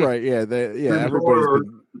 yeah, you're right. Yeah,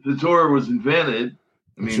 the horror was invented.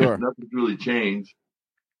 I mean, nothing's really changed.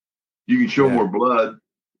 You can show more blood.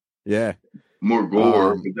 Yeah. More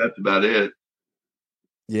gore, but that's about it.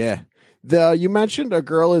 Yeah. You mentioned A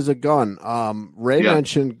Girl Is a Gun. Ray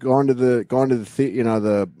mentioned going to the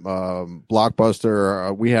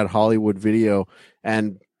Blockbuster. We had Hollywood Video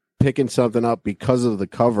and picking something up because of the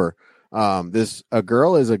cover. This A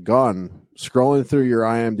Girl Is a Gun. Scrolling through your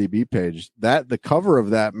IMDb page, the cover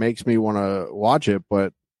of that makes me want to watch it,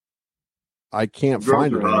 but I can't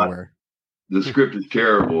find it anywhere. The script is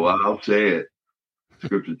terrible. I'll say it. The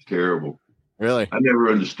script is terrible. Really? I never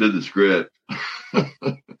understood the script.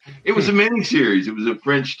 It was a miniseries. It was a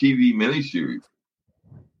French TV miniseries.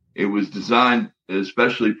 It was designed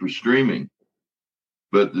especially for streaming.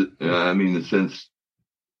 But, since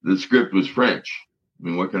the script was French, I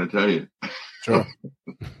mean, what can I tell you? Sure.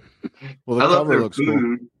 Well, the I love cover their looks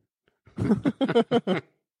food. Cool.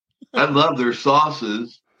 I love their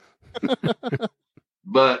sauces.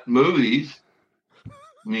 But movies,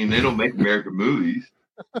 I mean, they don't make American movies.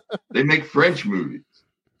 They make French movies.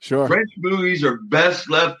 Sure. French movies are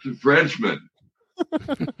best left to Frenchmen.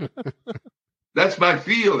 That's my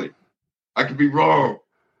feeling. I could be wrong.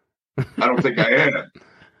 I don't think I am.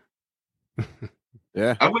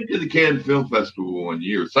 Yeah. I went to the Cannes Film Festival one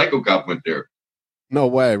year. Psycho Cop went there. No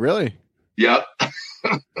way, really? Yep.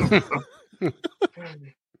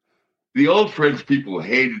 The old French people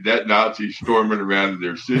hated that Nazi storming around in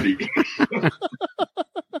their city.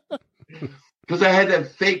 Because I had that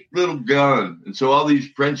fake little gun. And so all these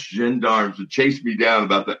French gendarmes would chase me down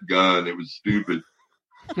about that gun. It was stupid.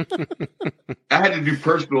 I had to do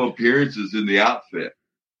personal appearances in the outfit.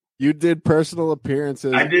 You did personal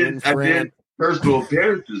appearances in France? personal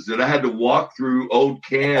appearances that I had to walk through old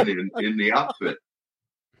can in the outfit.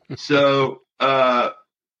 So,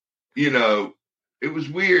 you know, it was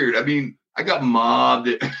weird. I mean, I got mobbed.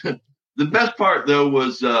 The best part, though,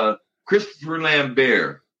 was Christopher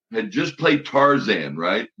Lambert had just played Tarzan,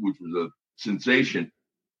 right, which was a sensation.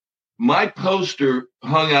 My poster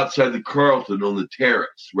hung outside the Carlton on the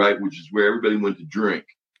terrace, right, which is where everybody went to drink.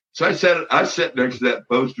 So I sat next to that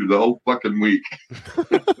poster the whole fucking week.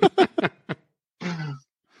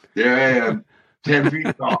 There I am, 10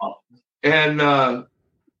 feet tall. And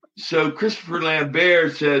so Christopher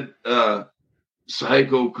Lambert said,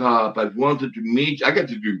 Psycho Cop, I wanted to meet you. I got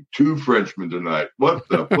to do 2 Frenchmen tonight. What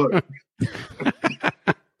the fuck?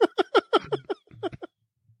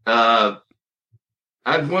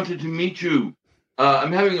 I've wanted to meet you.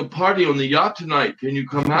 I'm having a party on the yacht tonight. Can you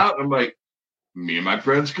come out? I'm like, me and my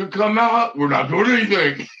friends could come out. We're not doing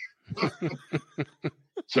anything.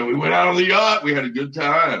 So we went out on the yacht. We had a good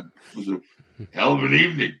time. It was a hell of an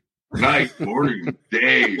evening, night, morning,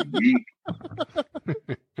 day, week.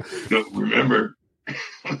 Don't remember.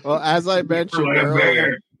 Well, as I mentioned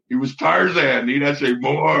earlier, he was Tarzan. Need I say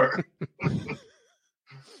more?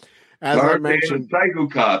 As Tarzan, I mentioned, Psycho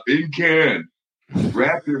Cop in can.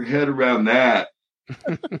 Wrap your head around that.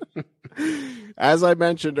 As I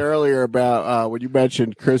mentioned earlier about when you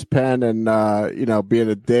mentioned Chris Penn and being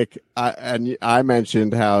a dick, I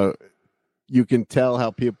mentioned how you can tell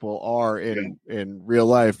how people are in real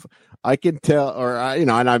life. I can tell,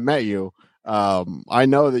 and I met you. I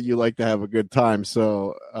know that you like to have a good time,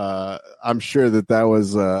 so I'm sure that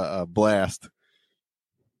was a blast.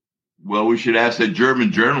 Well, we should ask that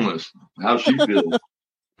German journalist how she feels.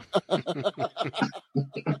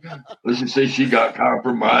 Let's just say she got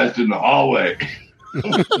compromised in the hallway.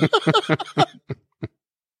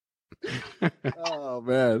 Oh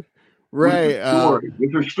man, right?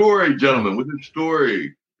 With her story, gentlemen. With her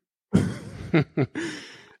story.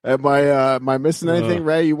 Am I missing anything,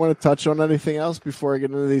 Ray? You want to touch on anything else before I get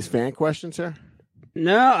into these fan questions here?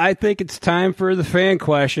 No, I think it's time for the fan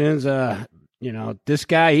questions. This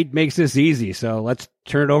guy, he makes this easy, so let's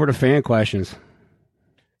turn it over to fan questions.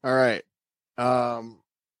 All right.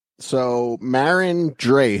 So Marin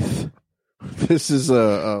Draith, this is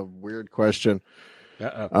a weird question.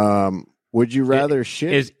 Would you rather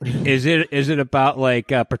shit? Is it about like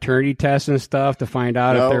paternity tests and stuff to find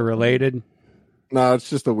out if they're related? No, it's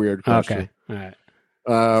just a weird question. Okay.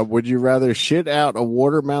 All right. Would you rather shit out a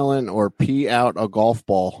watermelon or pee out a golf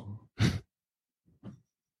ball?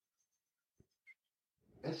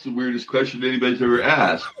 That's the weirdest question anybody's ever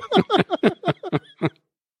asked.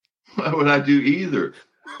 Why would I do either?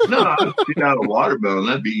 No, I'd shit out a watermelon.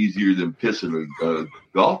 That'd be easier than pissing a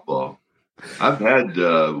golf ball. I've had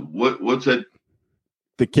what's that?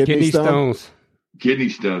 The kidney stones. Kidney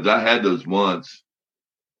stones. I had those once.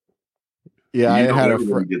 Yeah, I had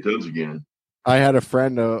get those again. I had a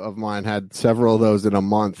friend of mine had several of those in a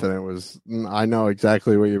month, and I know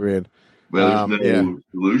exactly what you mean. Well, there's no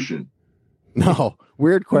solution. No,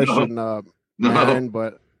 weird question, Marin,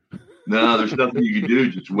 but no, there's nothing you can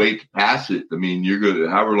do. Just wait to pass it. I mean, you're going to,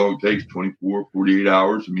 however long it takes, 24, 48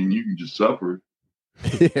 hours. I mean, you can just suffer.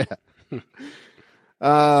 Yeah.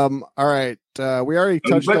 All right. We already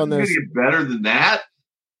touched on this. Get better than that.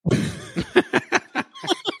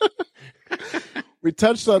 We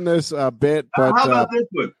touched on this a bit, but how about this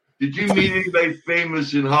one? Did you meet anybody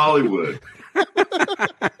famous in Hollywood?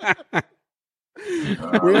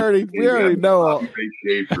 We already know.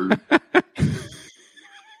 Shafer.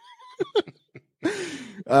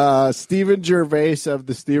 Stephen Gervais of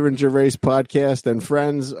the Stephen Gervais podcast and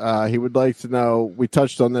friends. He would like to know. We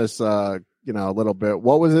touched on this, a little bit.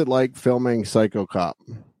 What was it like filming Psycho Cop?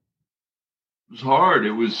 It was hard.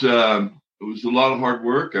 It was a lot of hard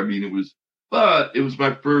work. I mean, but it was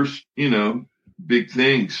my first, big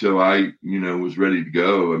thing. So I, was ready to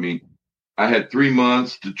go. I mean, I had 3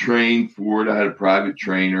 months to train for it. I had a private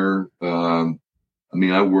trainer. I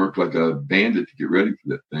worked like a bandit to get ready for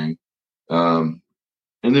that thing.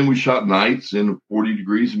 And then we shot nights in 40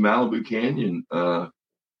 degrees in Malibu Canyon.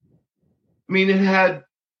 It had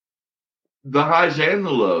the highs and the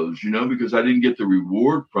lows, because I didn't get the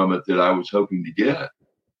reward from it that I was hoping to get.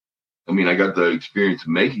 I got the experience of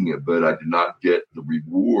making it, but I did not get the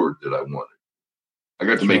reward that I wanted. I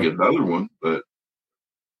got to make another one,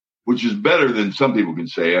 which is better than some people can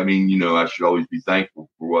say. I should always be thankful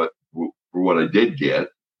for what I did get,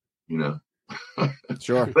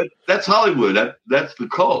 Sure. But that's Hollywood. That's the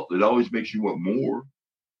cult. It always makes you want more.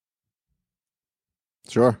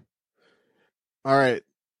 Sure. All right.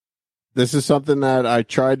 This is something that I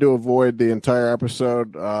tried to avoid the entire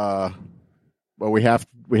episode. but we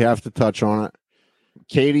have to touch on it.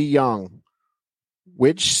 Katie Young,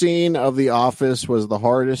 which scene of The Office was the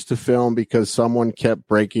hardest to film because someone kept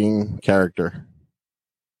breaking character?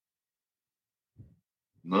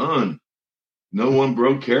 None. No one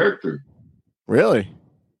broke character. Really?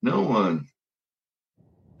 No one.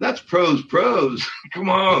 That's pros. Come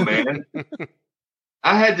on, man.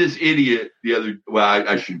 I had this idiot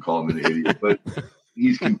I shouldn't call him an idiot, but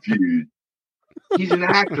he's confused. He's an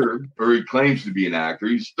actor, or he claims to be an actor.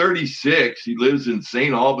 He's 36. He lives in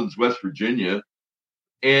St. Albans, West Virginia.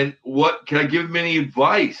 And can I give him any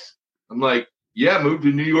advice? I'm like, yeah, move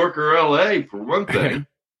to New York or LA for one thing.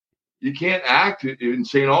 You can't act in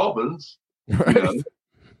St. Albans. Right. You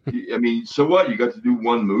know? I mean, so what? You got to do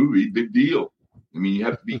one movie, big deal. I mean, you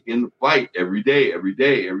have to be in the fight every day.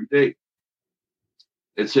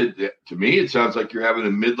 It said, to me, it sounds like you're having a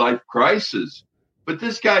midlife crisis. But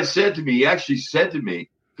this guy he actually said to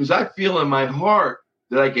me, because I feel in my heart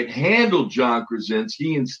that I can handle John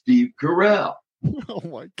Krasinski and Steve Carell. Oh,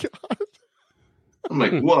 my God. I'm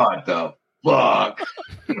like, what the fuck?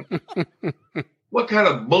 What kind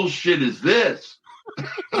of bullshit is this?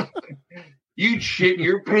 You'd shit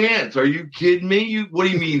your pants. Are you kidding me? What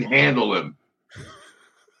do you mean handle him?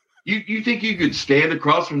 You think you could stand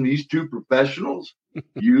across from these two professionals?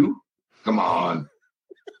 You? Come on.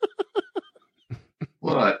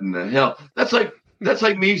 What in the hell? That's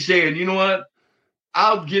like me saying, you know what?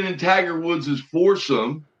 I'll get in Tiger Woods'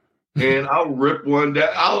 foursome and I'll rip one down.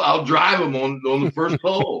 I'll drive him on the first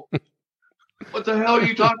hole. What the hell are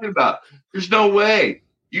you talking about? There's no way.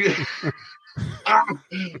 I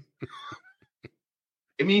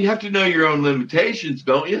mean, you have to know your own limitations,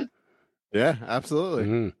 don't you? Yeah, absolutely.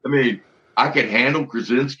 Mm-hmm. I mean, I can handle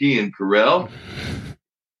Krasinski and Carell.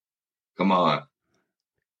 Come on.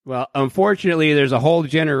 Well, unfortunately, there's a whole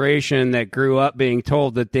generation that grew up being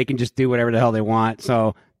told that they can just do whatever the hell they want.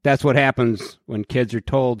 So that's what happens when kids are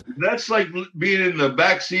told. That's like being in the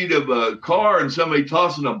backseat of a car and somebody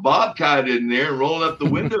tossing a bobcat in there and rolling up the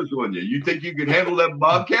windows on you. You think you can handle that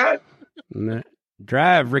bobcat?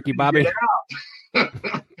 Drive, Ricky Bobby. Get out.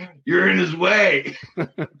 You're in his way.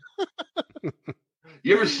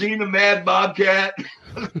 You ever seen a mad bobcat?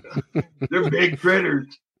 They're big critters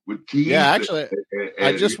with teeth. Yeah, actually,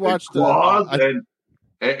 I just watched claws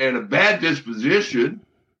and a bad disposition.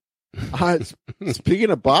 Speaking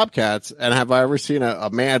of bobcats, and have I ever seen a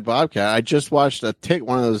mad bobcat? I just watched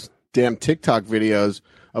one of those damn TikTok videos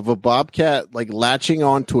of a bobcat like latching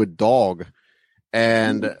onto a dog,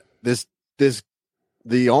 and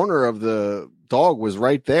the owner of the dog was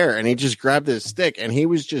right there, and he just grabbed his stick and he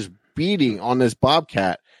was just beating on this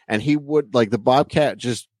bobcat, and the bobcat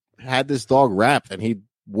just had this dog wrapped and he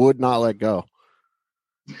would not let go.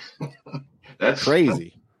 That's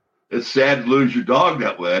crazy. It's sad to lose your dog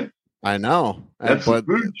that way. I know. That's the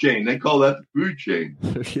food chain. They call that the food chain.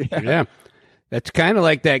 Yeah. That's kind of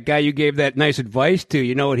like that guy you gave that nice advice to.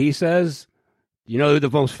 You know what he says? You know who the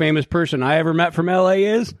most famous person I ever met from LA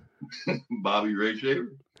is? Bobby Ray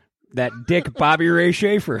Shafer. That dick Bobby Ray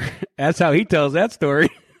Shafer. That's how he tells that story.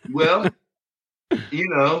 Well, you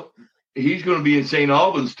know, he's going to be in St.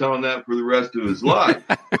 Albans telling that for the rest of his life.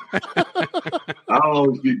 I'll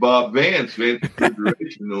always be Bob Vance, Vance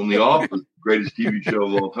Refrigeration on The Office, greatest TV show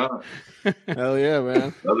of all time. Hell yeah,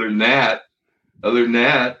 man. Other than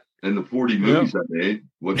that, and the 40 movies I made,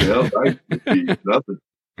 what the hell? I be nothing.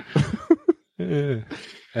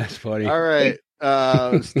 That's funny. All right.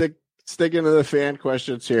 Sticking to the fan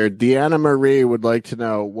questions here. Deanna Marie would like to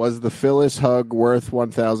know, was the Phyllis hug worth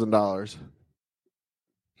 $1,000?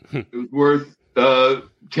 It was worth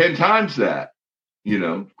 10 times that. You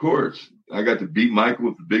know, of course. I got to beat Michael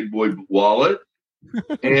with the big boy wallet.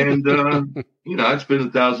 And, you know, I'd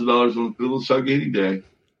spend $1,000 on the Phyllis hug any day.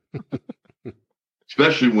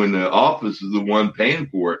 Especially when the office is the one paying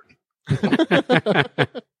for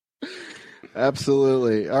it.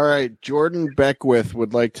 Absolutely. All right. Jordan Beckwith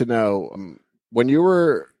would like to know, when you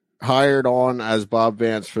were hired on as Bob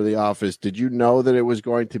Vance for The Office, did you know that it was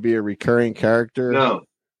going to be a recurring character? No,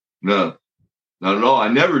 not at all. I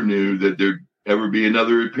never knew that there'd ever be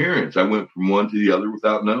another appearance. I went from one to the other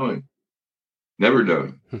without knowing. Never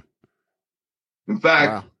knowing. In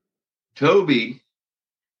fact, wow. Toby,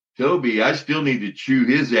 I still need to chew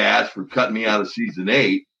his ass for cutting me out of season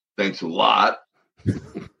 8. Thanks a lot.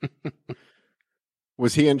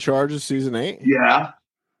 Was he in charge of season 8? Yeah.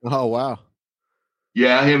 Oh, wow.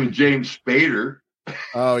 Yeah, him and James Spader.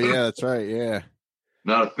 Oh, yeah, that's right. Yeah.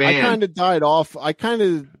 Not a fan. I kind of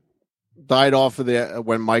died off of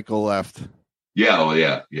when Michael left. Yeah. Oh,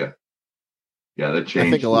 yeah. Yeah. Yeah, that changed.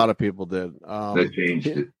 I think a lot of people did. That changed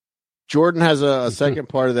it. Jordan has a second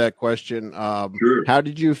part of that question. Sure. How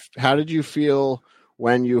did you feel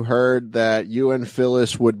when you heard that you and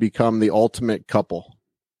Phyllis would become the ultimate couple?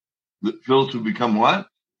 Phyllis would become what?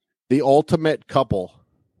 The ultimate couple.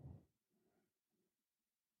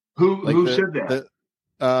 Who said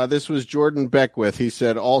that? This was Jordan Beckwith. He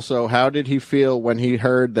said, also, how did he feel when he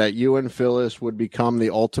heard that you and Phyllis would become the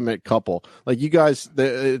ultimate couple? Like, you guys,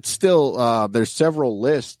 it's still, there's several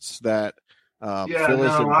lists that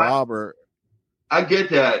Phyllis and Bob are. I get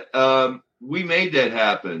that. We made that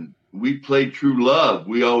happen. We played True Love.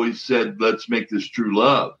 We always said, let's make this true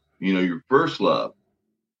love, your first love.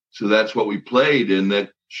 So that's what we played, and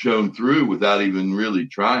that shone through without even really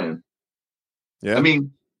trying. Yeah. I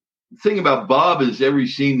mean, the thing about Bob is every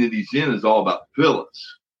scene that he's in is all about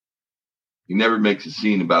Phyllis. He never makes a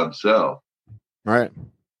scene about himself. Right.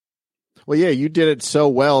 Well, yeah, you did it so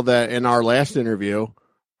well that in our last interview,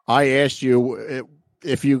 I asked you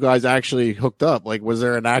if you guys actually hooked up. Like, was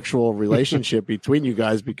there an actual relationship between you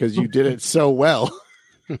guys, because you did it so well?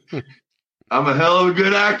 I'm a hell of a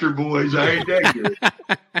good actor, boys. I ain't that good.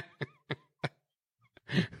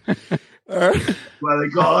 That's why they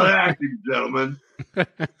call it acting, gentlemen.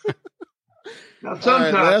 Now,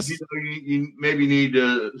 sometimes you maybe need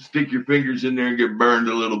to stick your fingers in there and get burned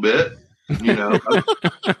a little bit. I've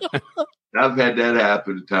had that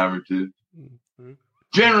happen a time or two.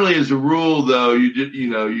 Generally, as a rule, though,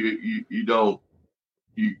 you don't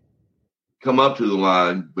come up to the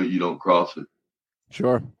line, but you don't cross it.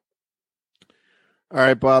 Sure. All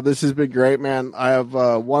right, Bob, this has been great, man. I have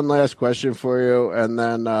one last question for you, and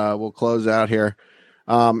then we'll close out here.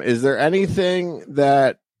 Is there anything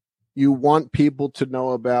that you want people to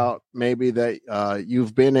know about, maybe that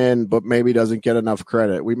you've been in, but maybe doesn't get enough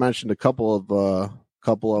credit? We mentioned a couple of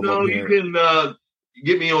them. No, you can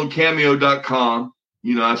get me on Cameo.com.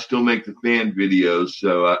 I still make the fan videos,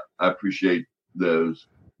 so I appreciate those.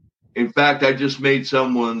 In fact, I just made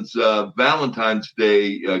someone's Valentine's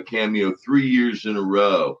Day cameo 3 years in a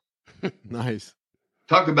row. Nice.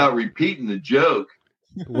 Talk about repeating the joke.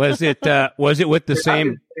 Was it with the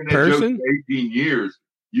same person? 18 years.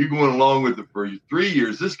 You going along with it for 3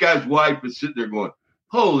 years. This guy's wife is sitting there going,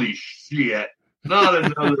 holy shit, not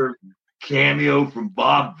another cameo from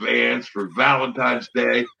Bob Vance for Valentine's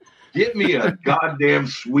Day. Get me a goddamn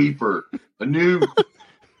sweeper,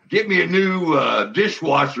 get me a new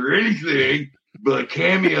dishwasher, anything but a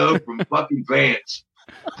cameo from fucking Vance.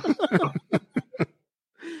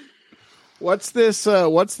 What's this? The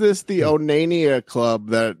Onania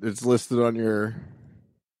Club that is listed on your?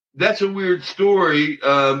 That's a weird story.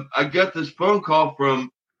 I got this phone call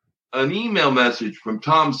from an email message from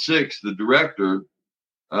Tom Six, the director,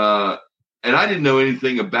 and I didn't know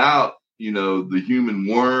anything about the human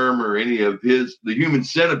worm or the human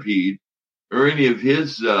centipede or any of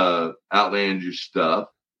his outlandish stuff.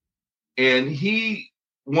 And he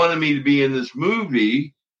wanted me to be in this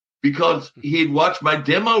movie because he'd watched my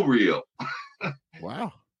demo reel.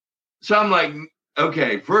 Wow. So I'm like,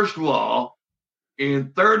 okay, first of all,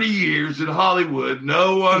 in 30 years in Hollywood,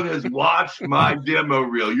 no one has watched my demo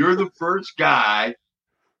reel. You're the first guy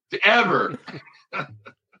to ever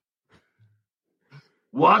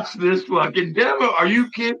watch this fucking demo. Are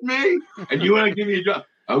you kidding me? And you want to give me a job?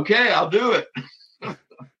 Okay, I'll do it.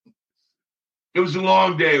 It was a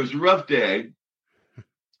long day. It was a rough day.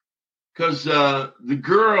 Because the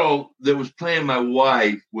girl that was playing my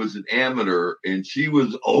wife was an amateur, and she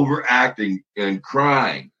was overacting and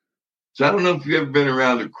crying. So I don't know if you've ever been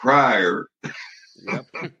around a crier. Yep.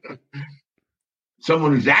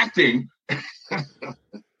 Someone who's acting,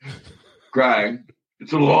 crying.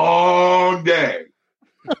 It's a long day.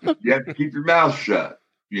 You have to keep your mouth shut.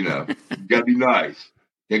 You got to be nice.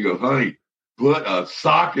 You go, honey, put a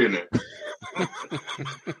sock in it.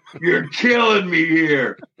 You're killing me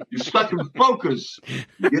here. You're stuck in focus.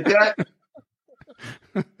 You get that?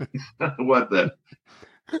 What the?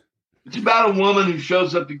 It's about a woman who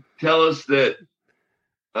shows up to tell us that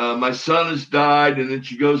my son has died, and then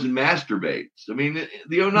she goes and masturbates. I mean,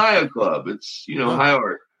 the Onaya Club. It's high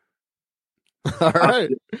art. All right.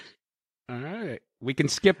 All right. We can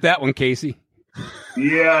skip that one, Casey.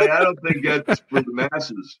 Yeah, I don't think that's for the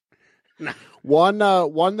masses. One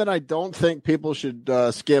that I don't think people should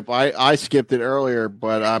skip. I skipped it earlier,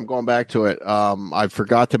 but I'm going back to it. I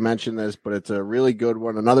forgot to mention this, but it's a really good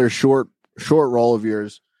one. Another short role of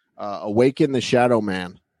yours, Awaken the Shadow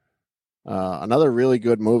Man. Another really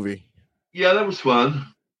good movie. Yeah, that was fun.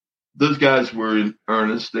 Those guys were in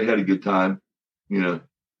earnest. They had a good time.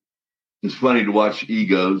 It's funny to watch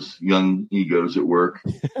young egos at work.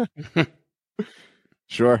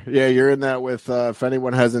 Sure. Yeah, you're in that with, if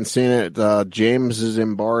anyone hasn't seen it, James is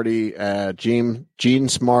in Barty, Gene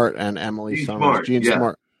Smart and Emily Gene Summers. Smart, Gene yeah.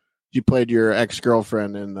 Smart. You played your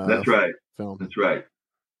ex-girlfriend in the That's right. film. That's right.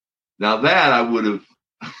 Now that I would have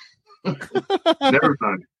never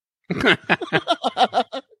mind.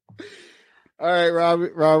 All right,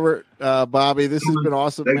 Robert, Bobby, this has been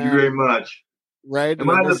awesome, Thank man. you very much. Right? Am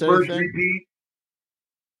I the first repeat?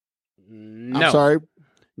 No. I'm sorry.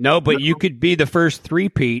 No, but you could be the first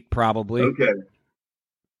three-peat, probably. Okay.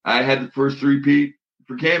 I had the first repeat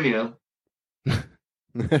for Cameo.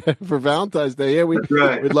 For Valentine's Day. Yeah, That's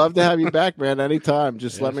right. we'd love to have you back, man, anytime.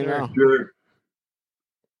 Just let me know. Sure.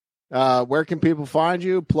 Where can people find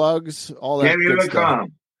you? Plugs, all that good stuff.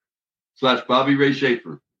 Cameo.com/Bobby Ray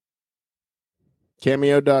Shafer.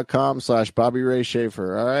 Cameo.com/Bobby Ray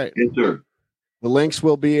Shafer. All right. Yes, sir. The links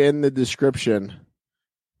will be in the description.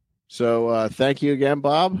 So thank you again,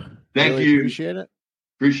 Bob. Thank really you. Appreciate it.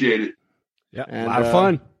 Appreciate it. Yeah, And, a lot of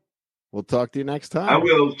fun. We'll talk to you next time. I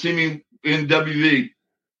will. See me in WV.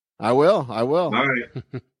 I will. All right.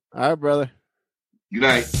 All right, brother. Good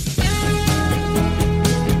night.